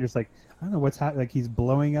towards the end, you're just like, I don't know what's happening. Like he's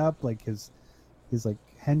blowing up, like his like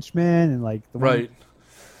henchmen, and like Right.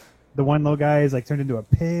 the one little guy is like turned into a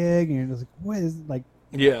pig, and you're just like, what is like?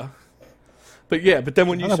 Yeah. But then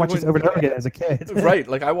when I watched this over and over again as a kid. right,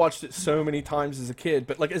 like I watched it so many times as a kid,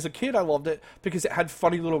 but like as a kid I loved it because it had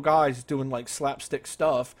funny little guys doing like slapstick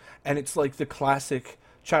stuff, and it's like the classic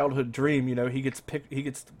childhood dream. He gets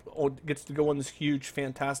to go on this huge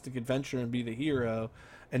fantastic adventure and be the hero,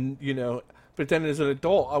 and but then as an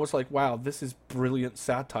adult I was like, wow, this is brilliant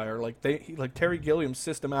satire. Like like Terry Gilliam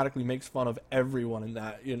systematically makes fun of everyone in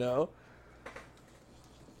that.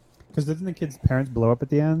 Because didn't the kid's parents blow up at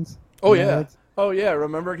the end? Oh yeah. Oh yeah,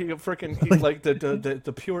 remember he like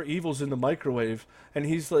the pure evil's in the microwave, and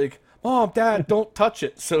he's like, "Mom, Dad, don't touch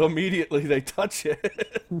it." So immediately they touch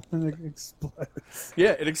it. And it explodes.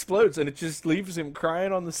 Yeah, it explodes, and it just leaves him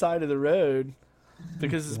crying on the side of the road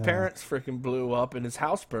because his parents freaking blew up and his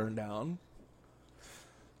house burned down.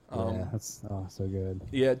 Yeah, that's so good.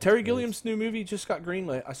 Yeah, Terry Gilliam's new movie just got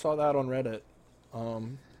greenlit. I saw that on Reddit.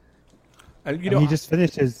 And he just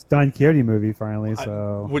finished his Don Quixote movie finally,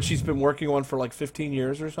 so which he's been working on for like 15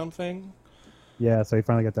 years or something. Yeah, so he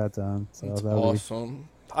finally got that done. So that's awesome.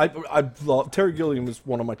 I love Terry Gilliam is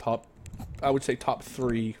one of my top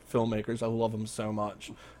 3 filmmakers. I love him so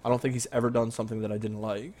much. I don't think he's ever done something that I didn't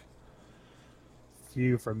like.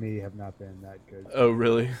 Few for me have not been that good. Oh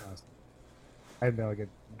really? I haven't been able to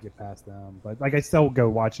get past them, but like I still go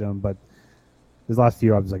watch them, but. There's last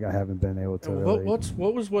few I was like I haven't been able to. Really...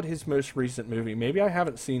 What was his most recent movie? Maybe I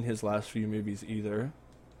haven't seen his last few movies either.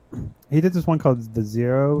 He did this one called The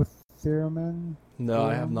Zero Theorem. No,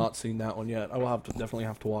 I have not seen that one yet. I will definitely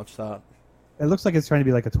have to watch that. It looks like it's trying to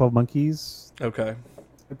be like a 12 Monkeys. Okay.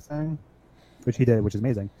 Type thing, which he did, which is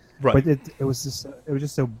amazing. Right. But it was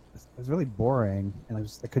really boring, and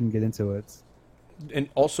I couldn't get into it. And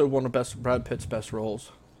also one of Brad Pitt's best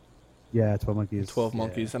roles. Yeah, 12 Monkeys. 12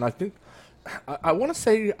 Monkeys, and I think. I want to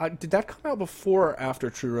say, did that come out before or after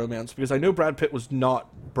True Romance? Because I know Brad Pitt was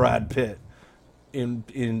not Brad Pitt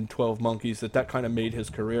in 12 Monkeys. That kind of made his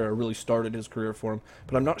career, or really started his career for him.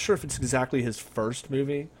 But I'm not sure if it's exactly his first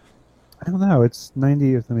movie. I don't know. It's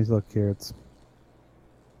 90. Let me look here. It's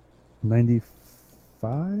 95.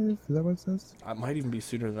 Is that what it says? It might even be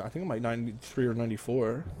sooner than that. I think it might 93 or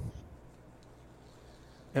 94.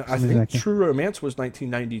 And I think True Romance was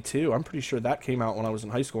 1992. I'm pretty sure that came out when I was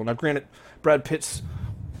in high school. Now, granted, Brad Pitt's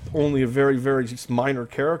only a very, very minor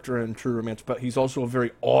character in True Romance, but he's also a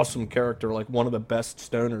very awesome character, like one of the best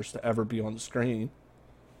stoners to ever be on the screen.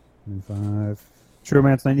 95. True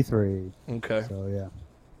Romance 93. Okay. So,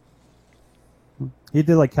 yeah. He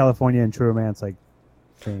did, like, California and True Romance, like,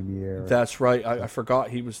 same year. That's right. I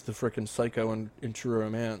forgot he was the frickin' psycho in True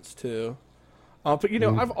Romance, too. But,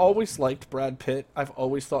 I've always liked Brad Pitt. I've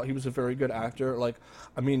always thought he was a very good actor. Like,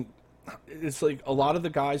 I mean, it's like a lot of the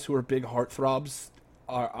guys who are big heartthrobs,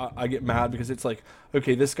 I get mad because it's like,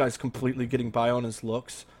 okay, this guy's completely getting by on his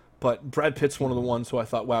looks. But Brad Pitt's one of the ones who I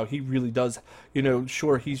thought, wow, he really does,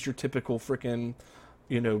 sure, he's your typical frickin',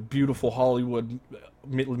 beautiful Hollywood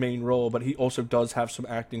main role, but he also does have some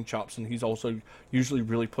acting chops, and he's also usually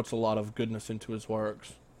really puts a lot of goodness into his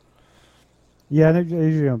works. Yeah, I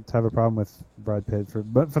usually don't have a problem with Brad Pitt,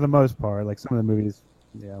 but for the most part, like some of the movies,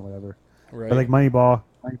 yeah, whatever. Right. But like Moneyball,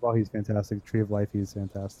 he's fantastic. Tree of Life, he's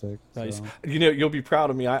fantastic. Nice. So. You'll be proud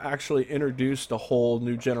of me. I actually introduced a whole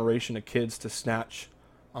new generation of kids to Snatch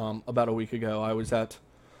about a week ago. I was at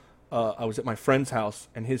my friend's house,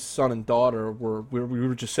 and his son and daughter we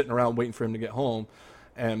were just sitting around waiting for him to get home,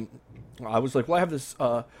 and I was like, well,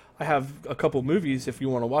 I have a couple movies if you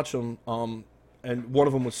want to watch them. And one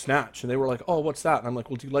of them was Snatch, and they were like, oh, what's that? And I'm like,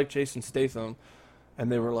 well, do you like Jason Statham?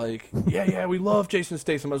 And they were like, yeah, we love Jason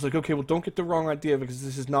Statham. I was like, okay, well, don't get the wrong idea, because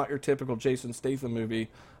this is not your typical Jason Statham movie.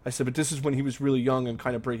 I said, but this is when he was really young and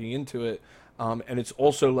kind of breaking into it. And it's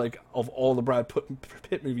also like, of all the Brad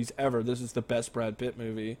Pitt movies ever, this is the best Brad Pitt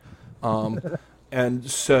movie. And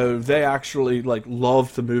so they actually like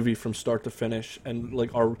loved the movie from start to finish, and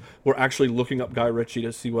like were actually looking up Guy Ritchie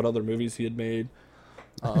to see what other movies he had made.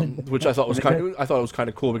 Which I thought was kind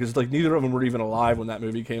of cool, because like neither of them were even alive when that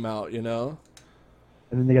movie came out, And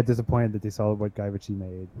then they got disappointed that they saw what Guy Ritchie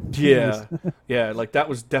made. Yeah, yeah, like that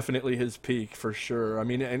was definitely his peak for sure. I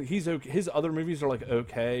mean, and his other movies are like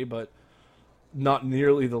okay, but not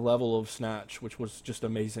nearly the level of Snatch, which was just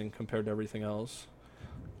amazing compared to everything else.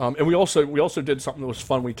 And we also did something that was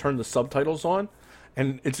fun. We turned the subtitles on,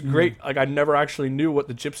 and it's great. Like I never actually knew what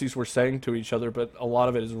the gypsies were saying to each other, but a lot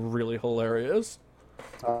of it is really hilarious.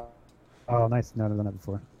 Oh, nice. No, I've done that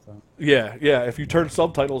before. So. Yeah, yeah. If you turn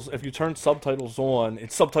subtitles on,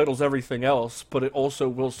 it subtitles everything else, but it also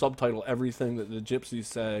will subtitle everything that the gypsies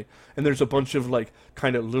say. And there's a bunch of like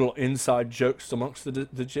kind of little inside jokes amongst the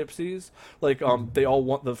gypsies. Like they all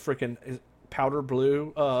want the freaking powder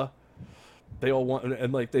blue. They all want,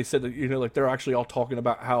 and like they said that, like they're actually all talking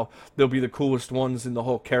about how they'll be the coolest ones in the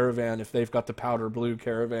whole caravan if they've got the powder blue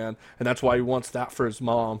caravan, and that's why he wants that for his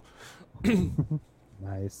mom.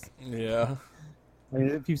 Nice. Yeah. I mean,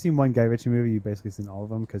 if you've seen one Guy Ritchie movie, you've basically seen all of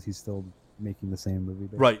them because he's still making the same movie.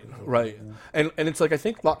 Basically. Right. Yeah. And it's like I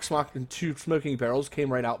think Lock, Stock, and Two Smoking Barrels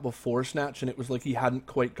came right out before Snatch, and it was like he hadn't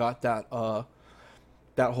quite got that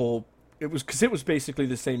that whole. It was because it was basically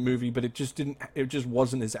the same movie, but it just didn't. It just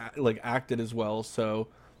wasn't as like acted as well. So.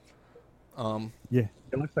 Yeah,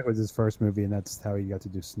 it looks like it was his first movie, and that's how he got to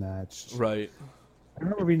do Snatch. Right. I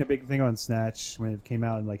remember reading a big thing on Snatch when it came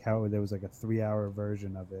out, and like how there was like a 3-hour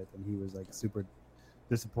version of it, and he was like super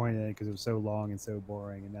disappointed because it was so long and so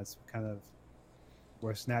boring, and that's kind of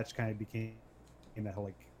where Snatch kind of became that whole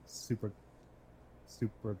like super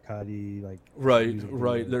cutty like right.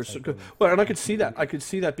 There's so good. Well, and I could see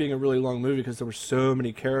that being a really long movie because there were so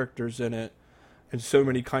many characters in it. And so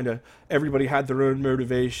many kind of everybody had their own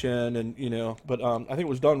motivation, and but I think it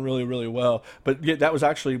was done really, really well. But yeah, that was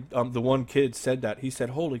actually the one kid said that. He said,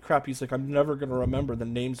 "Holy crap!" He's like, "I'm never gonna remember the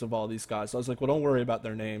names of all these guys." So I was like, "Well, don't worry about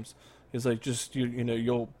their names." He's like, "Just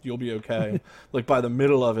you'll be okay." Like by the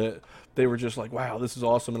middle of it, they were just like, "Wow, this is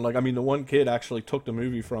awesome!" And like, I mean, the one kid actually took the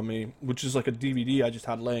movie from me, which is like a DVD I just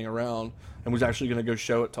had laying around, and was actually gonna go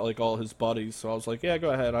show it to like all his buddies. So I was like, "Yeah, go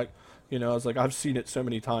ahead." I was like, I've seen it so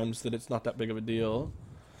many times that it's not that big of a deal.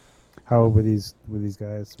 How old were these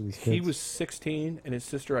guys? Were these kids? He was 16, and his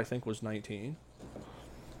sister, I think, was 19.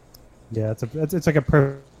 Yeah, it's like a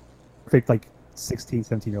perfect like 16,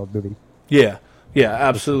 17-year-old movie. Yeah,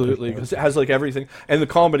 absolutely, because it has like everything, and the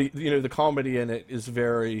comedy. The comedy in it is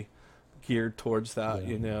very geared towards that.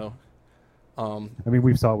 Yeah. I mean,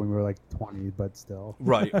 we saw it when we were like 20, but still.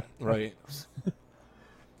 Right.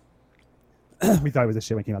 We thought it was a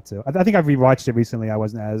shit when it came out too. I think I've rewatched it recently. I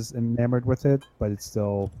wasn't as enamored with it, but it's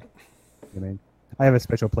still. I mean, I have a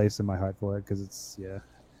special place in my heart for it because it's the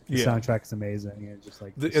soundtrack's amazing and just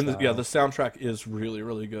like the soundtrack is really,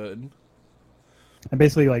 really good. And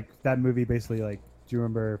basically, like that movie, basically like, do you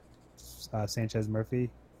remember Sanchez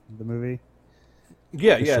Murphy, the movie?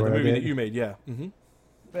 Yeah, the movie that you made, yeah. Mm-hmm.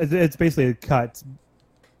 It's basically a cut.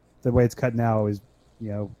 The way it's cut now is,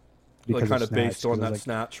 because like kind of Snatch, based on that like,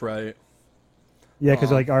 Snatch, right? Yeah,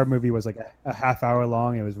 because like our movie was like a half hour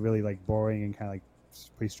long. It was really like boring and kind of like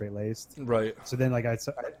pretty straight laced. Right. So then like I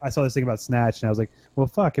saw this thing about Snatch and I was like, well,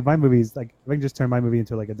 fuck, if my movie's like, if I can just turn my movie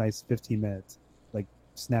into like a nice 15-minute like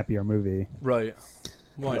snappier movie. Right.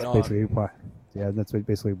 Why not? Basically, that's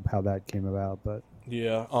basically how that came about. But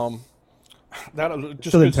yeah, that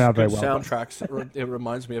just good soundtracks. It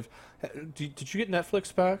reminds me of. Did you get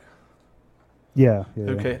Netflix back? Yeah.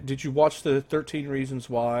 Okay. Did you watch the 13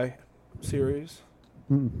 Reasons Why series?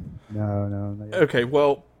 No, not yet. Okay,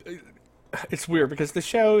 well, it's weird because the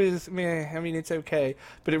show is meh. I mean, it's okay,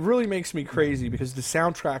 but it really makes me crazy because the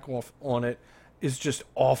soundtrack on it is just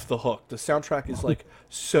off the hook. The soundtrack is like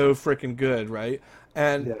so freaking good, right?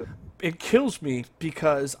 And it kills me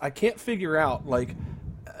because I can't figure out like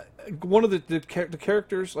one of the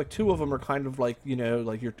characters, like two of them are kind of like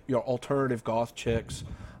like your alternative goth chicks,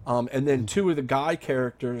 and then two of the guy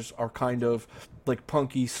characters are kind of like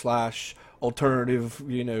punky /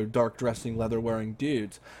 alternative, dark dressing, leather wearing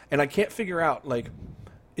dudes. And I can't figure out like,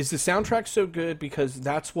 is the soundtrack so good because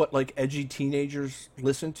that's what like edgy teenagers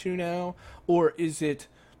listen to now, or is it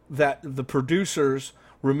that the producers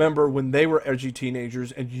remember when they were edgy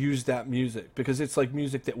teenagers and used that music because it's like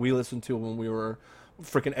music that we listened to when we were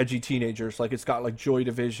freaking edgy teenagers? Like it's got like Joy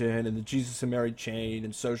Division and the Jesus and Mary Chain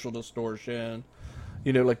and Social Distortion.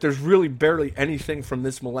 Like there's really barely anything from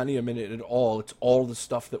this millennium in it at all. It's all the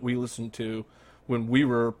stuff that we listened to when we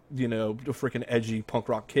were, the freaking edgy punk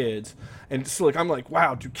rock kids. And it's like, I'm like,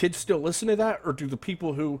 wow, do kids still listen to that? Or do the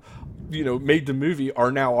people who, made the movie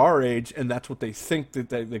are now our age and that's what they think that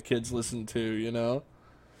the kids listen to, I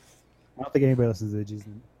don't think anybody listens to Jesus.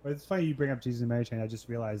 But it's funny you bring up Jesus and Mary Chain. I just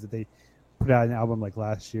realized that they put out an album like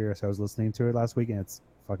last year, so I was listening to it last week, and it's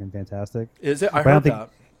fucking fantastic. Is it? I heard that.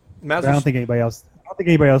 I don't think anybody else. I don't think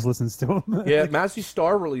anybody else listens to them. Yeah, Mazzy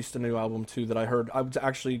Star released a new album too that I heard. I was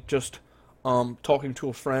actually just talking to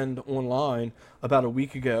a friend online about a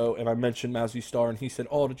week ago, and I mentioned Mazzy Star, and he said,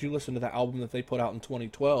 "Oh, did you listen to the album that they put out in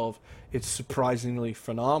 2012? It's surprisingly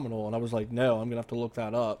phenomenal." And I was like, "No, I'm gonna have to look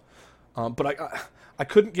that up." But I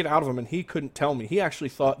couldn't get out of him, and he couldn't tell me. He actually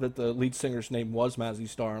thought that the lead singer's name was Mazzy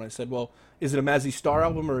Star, and I said, "Well, is it a Mazzy Star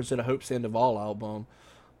album or is it a Hope Sandoval album?"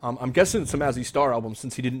 I'm guessing it's a Mazzy Star album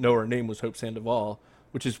since he didn't know her name was Hope Sandoval,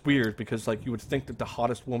 which is weird because like you would think that the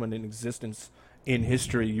hottest woman in existence in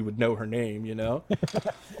history, you would know her name, you know?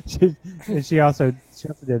 she, she also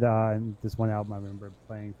did this one album I remember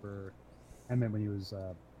playing for Emmett when he was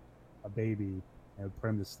a baby and put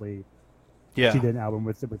him to sleep. Yeah. She did an album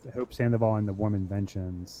with Hope Sandoval and the Warm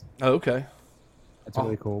Inventions. Oh, okay. That's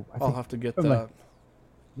really cool. I'll have to get that.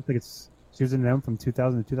 Looks like she was in them from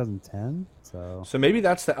 2000 to 2010. So maybe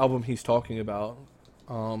that's the album he's talking about.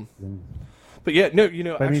 But yeah, no,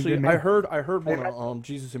 actually, I heard one of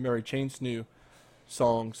Jesus and Mary Chain's new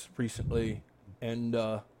songs recently, and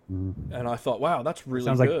I thought, wow, that's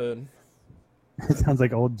really good. It sounds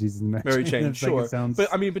like old Jesus and Mary Chain, sure.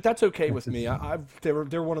 But that's okay with me.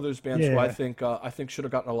 They're one of those bands who I think should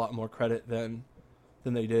have gotten a lot more credit than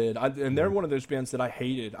they did. And they're one of those bands that I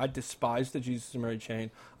hated. I despised the Jesus and Mary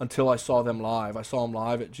Chain until I saw them live. I saw them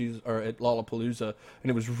live at Lollapalooza, and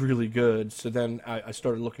it was really good. So then I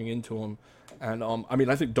started looking into them, and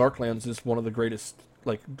I think Darklands is one of the greatest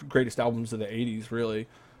albums of the '80s, really.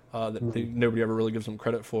 Nobody ever really gives them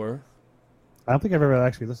credit for. I don't think I've ever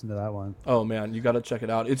actually listened to that one. Oh man, you got to check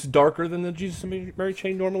it out. It's darker than the Jesus and Mary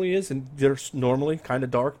Chain normally is, and they're normally kind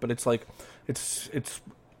of dark, but it's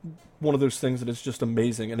one of those things that is just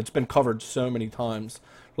amazing, and it's been covered so many times.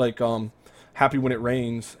 Like Happy When It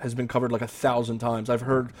Rains has been covered like 1,000 times. I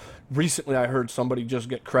heard somebody just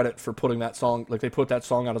get credit for putting that song, like they put that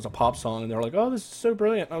song out as a pop song, and they're like, "Oh, this is so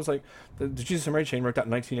brilliant." And I was like, the Jesus and Mary Chain wrote that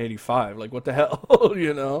in 1985. Like, what the hell,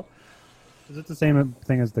 you know? Is it the same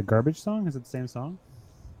thing as the Garbage song? Is it the same song?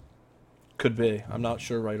 Could be. I'm not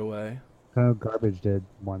sure right away. I know Garbage did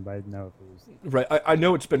one, but I didn't know if it was... Right. I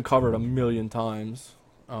know it's been covered a million times.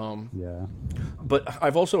 Yeah. But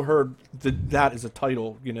I've also heard that is a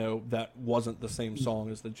title, that wasn't the same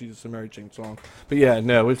song as the Jesus and Mary Chain song. But yeah,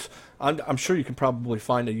 no, I'm sure you can probably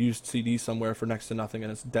find a used CD somewhere for next to nothing,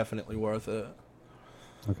 and it's definitely worth it.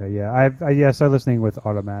 Okay, yeah. I started listening with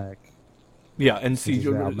Automatic. Yeah, and see,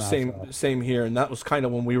 same here, and that was kind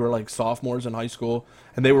of when we were like sophomores in high school,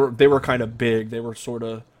 and they were kind of big. They were sort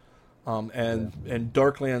of, and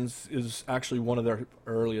Darklands is actually one of their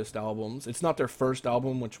earliest albums. It's not their first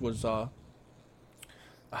album, which was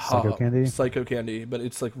Psycho Candy, but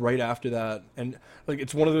it's like right after that, and like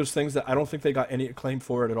it's one of those things that I don't think they got any acclaim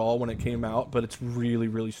for it at all when it came out, but it's really,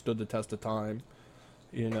 really stood the test of time,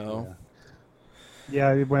 Yeah,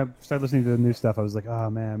 when I started listening to the new stuff, I was like, oh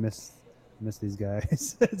man, I miss these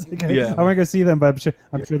guys. I want to go see them, but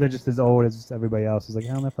I'm sure they're just as old as everybody else. It's like, I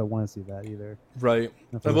don't know if I want to see that either. Right.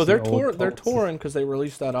 Well, they're touring because they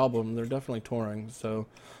released that album. They're definitely touring, so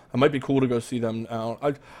it might be cool to go see them now.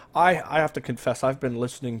 I have to confess, I've been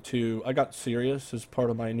listening to. I got Sirius as part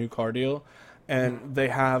of my new car deal, and they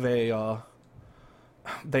have a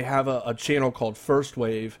channel called First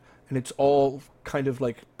Wave, and it's all kind of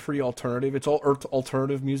like pre-alternative. It's all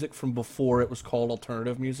alternative music from before it was called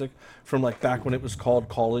alternative music, from like back when it was called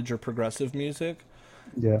college or progressive music.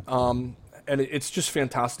 Yeah. And it's just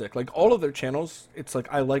fantastic. Like all of their channels, it's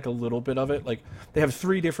like I like a little bit of it. Like they have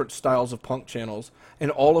 3 different styles of punk channels, and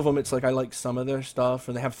all of them, it's like I like some of their stuff,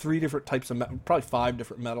 and they have 3 different types of probably 5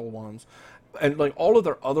 different metal ones, and like all of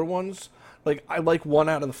their other ones. Like, I like 1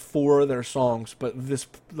 out of the 4 of their songs, but this,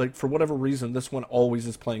 like, for whatever reason, this one always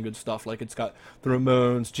is playing good stuff. Like, it's got the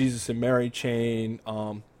Ramones, Jesus and Mary Chain,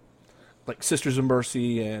 like, Sisters of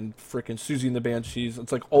Mercy, and frickin' Susie and the Banshees.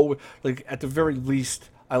 It's, like, always, like, at the very least,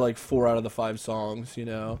 I like 4 out of the 5 songs,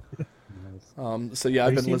 Nice. So, yeah,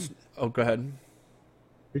 I've been listening. Oh, go ahead.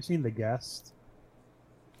 Have you seen The Guest?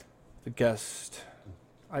 The Guest.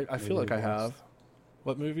 I feel like I have.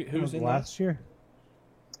 What movie? Who's in that? Last year?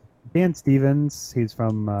 Dan Stevens, he's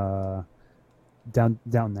from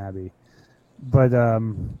Downton Abbey, but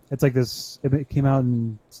it's like this. It came out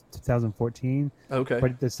in 2014. Okay.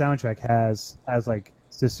 But the soundtrack has like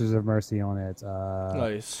Sisters of Mercy on it.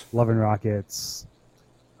 Nice. Love and Rockets.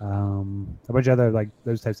 A bunch of other like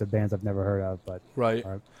those types of bands I've never heard of, but right.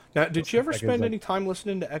 Now, did you ever spend any time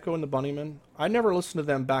listening to Echo and the Bunnymen? I never listened to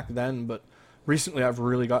them back then, but recently I've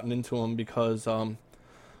really gotten into them because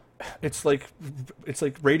it's like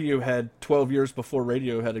Radiohead 12 years before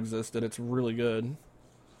Radiohead existed. It's really good.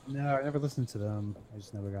 No, I never listened to them. I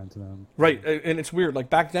just never got into them. Right, and it's weird. Like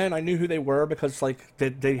back then, I knew who they were because like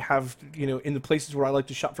they have in the places where I like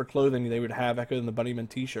to shop for clothing, they would have Echo and the Bunnymen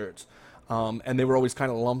T-shirts. and they were always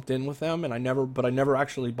kind of lumped in with them, and I never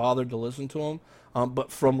actually bothered to listen to them.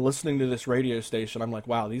 But from listening to this radio station, I'm like,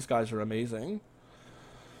 wow, these guys are amazing.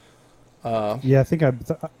 Yeah, I think I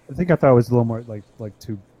thought it was a little more like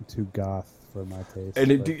too goth for my taste.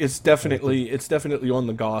 And it's definitely on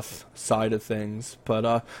the goth side of things.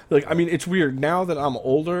 But like, I mean, it's weird now that I'm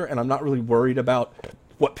older and I'm not really worried about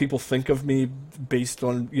what people think of me based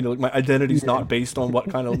on, you know, like my identity's not based on what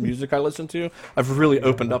kind of music I listen to. I've really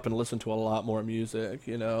opened up and listened to a lot more music,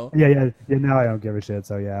 you know. Yeah. Now I don't give a shit.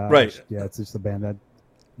 So yeah, right. It's just a band that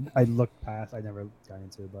I looked past. I never got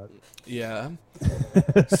into, but yeah.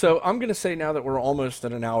 So I'm gonna say now that we're almost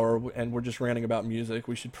at an hour and we're just ranting about music,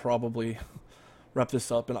 we should probably wrap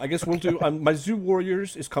this up. And I guess we'll do. My Zoo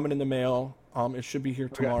Warriors is coming in the mail. It should be here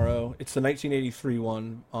tomorrow. Okay. It's the 1983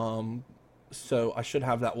 one. So I should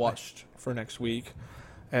have that watched for next week.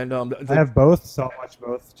 And I have both, so I'll watch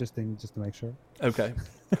both just to make sure. Okay,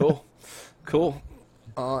 cool.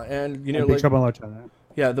 And you know, Big Trouble in Little China.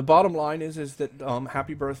 Yeah, the bottom line is that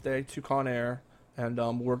happy birthday to Con Air, and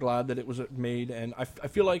we're glad that it was made. And I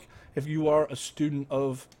feel like if you are a student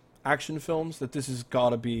of action films, that this has got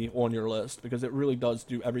to be on your list because it really does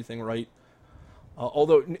do everything right.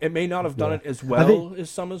 Although it may not have done it as well as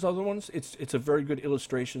some of the other ones, it's a very good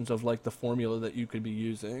illustrations of like the formula that you could be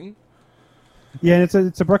using. Yeah, and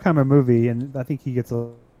it's a Bruckheimer movie, and I think he gets a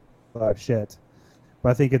lot of shit, but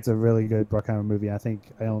I think it's a really good Bruckheimer movie. I think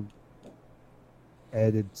I don't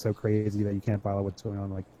edit so crazy that you can't follow what's going on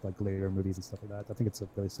like later movies and stuff like that. I think it's a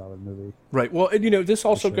really solid movie. Right. Well, and you know, this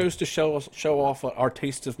also goes to show off our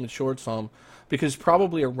tastes have matured some, because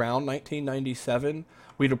probably around 1997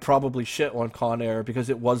 we'd have probably shit on Con Air because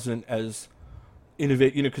it wasn't as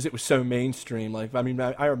innovative, you know, because it was so mainstream. Like, I mean,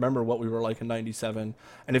 I remember what we were like in 97,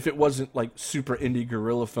 and if it wasn't like super indie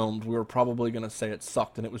guerrilla filmed, we were probably going to say it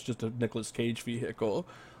sucked and it was just a Nicolas Cage vehicle.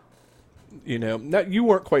 You know, you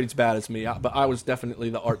weren't quite as bad as me, but I was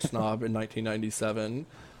definitely the art snob in 1997.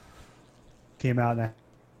 Came out and I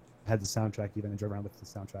had the soundtrack even, and drove around with the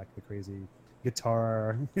soundtrack, the crazy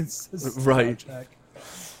guitar. Right. Soundtrack.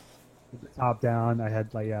 Top down. I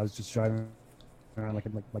had I was just driving around like a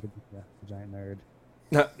giant nerd.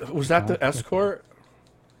 Now, was that the Escort?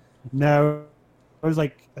 No, it was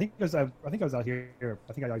like I think I was out here.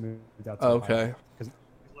 I think I moved out. To okay. Because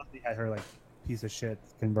Leslie had her like piece of shit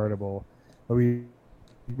convertible, but we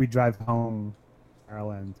drive home,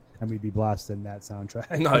 Maryland, and we'd be blasting that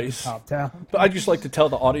soundtrack. Nice. Top down. But I'd just like to tell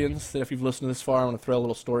the audience that if you've listened this far, I want to throw a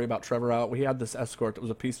little story about Trevor out. We had this Escort that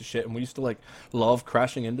was a piece of shit, and we used to like love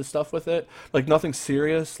crashing into stuff with it. Like nothing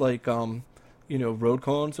serious, like you know, road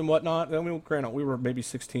cones and whatnot. I mean, granted, we were maybe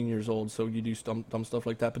 16 years old, so you do dumb stuff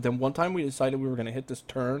like that. But then one time we decided we were going to hit this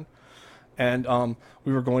turn, and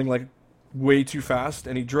we were going like way too fast,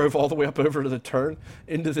 and he drove all the way up over to the turn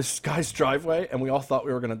into this guy's driveway, and we all thought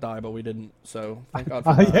we were going to die, but we didn't. So thank God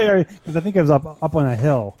for that. Yeah, because I think it was up on a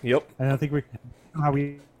hill. Yep. And I think we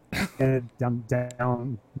ended down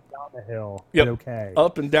the hill. Yep. Okay.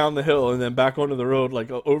 Up and down the hill, and then back onto the road, like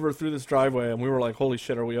over through this driveway, and we were like, "Holy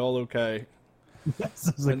shit, are we all okay?"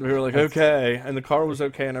 Yes, and we were like, "Okay," and the car was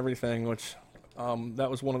okay and everything, which that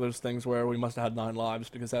was one of those things where we must have had 9 lives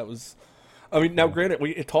because that was. I mean, now granted,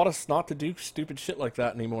 it taught us not to do stupid shit like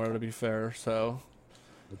that anymore, to be fair, so...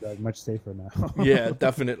 It's much safer now. Yeah,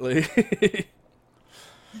 definitely. It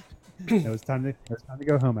was time to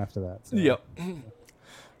go home after that. So. Yep.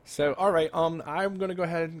 So, all right, I'm going to go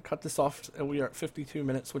ahead and cut this off. We are at 52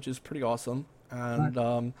 minutes, which is pretty awesome.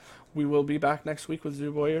 And we will be back next week with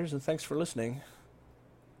Zoo Warriors, and thanks for listening.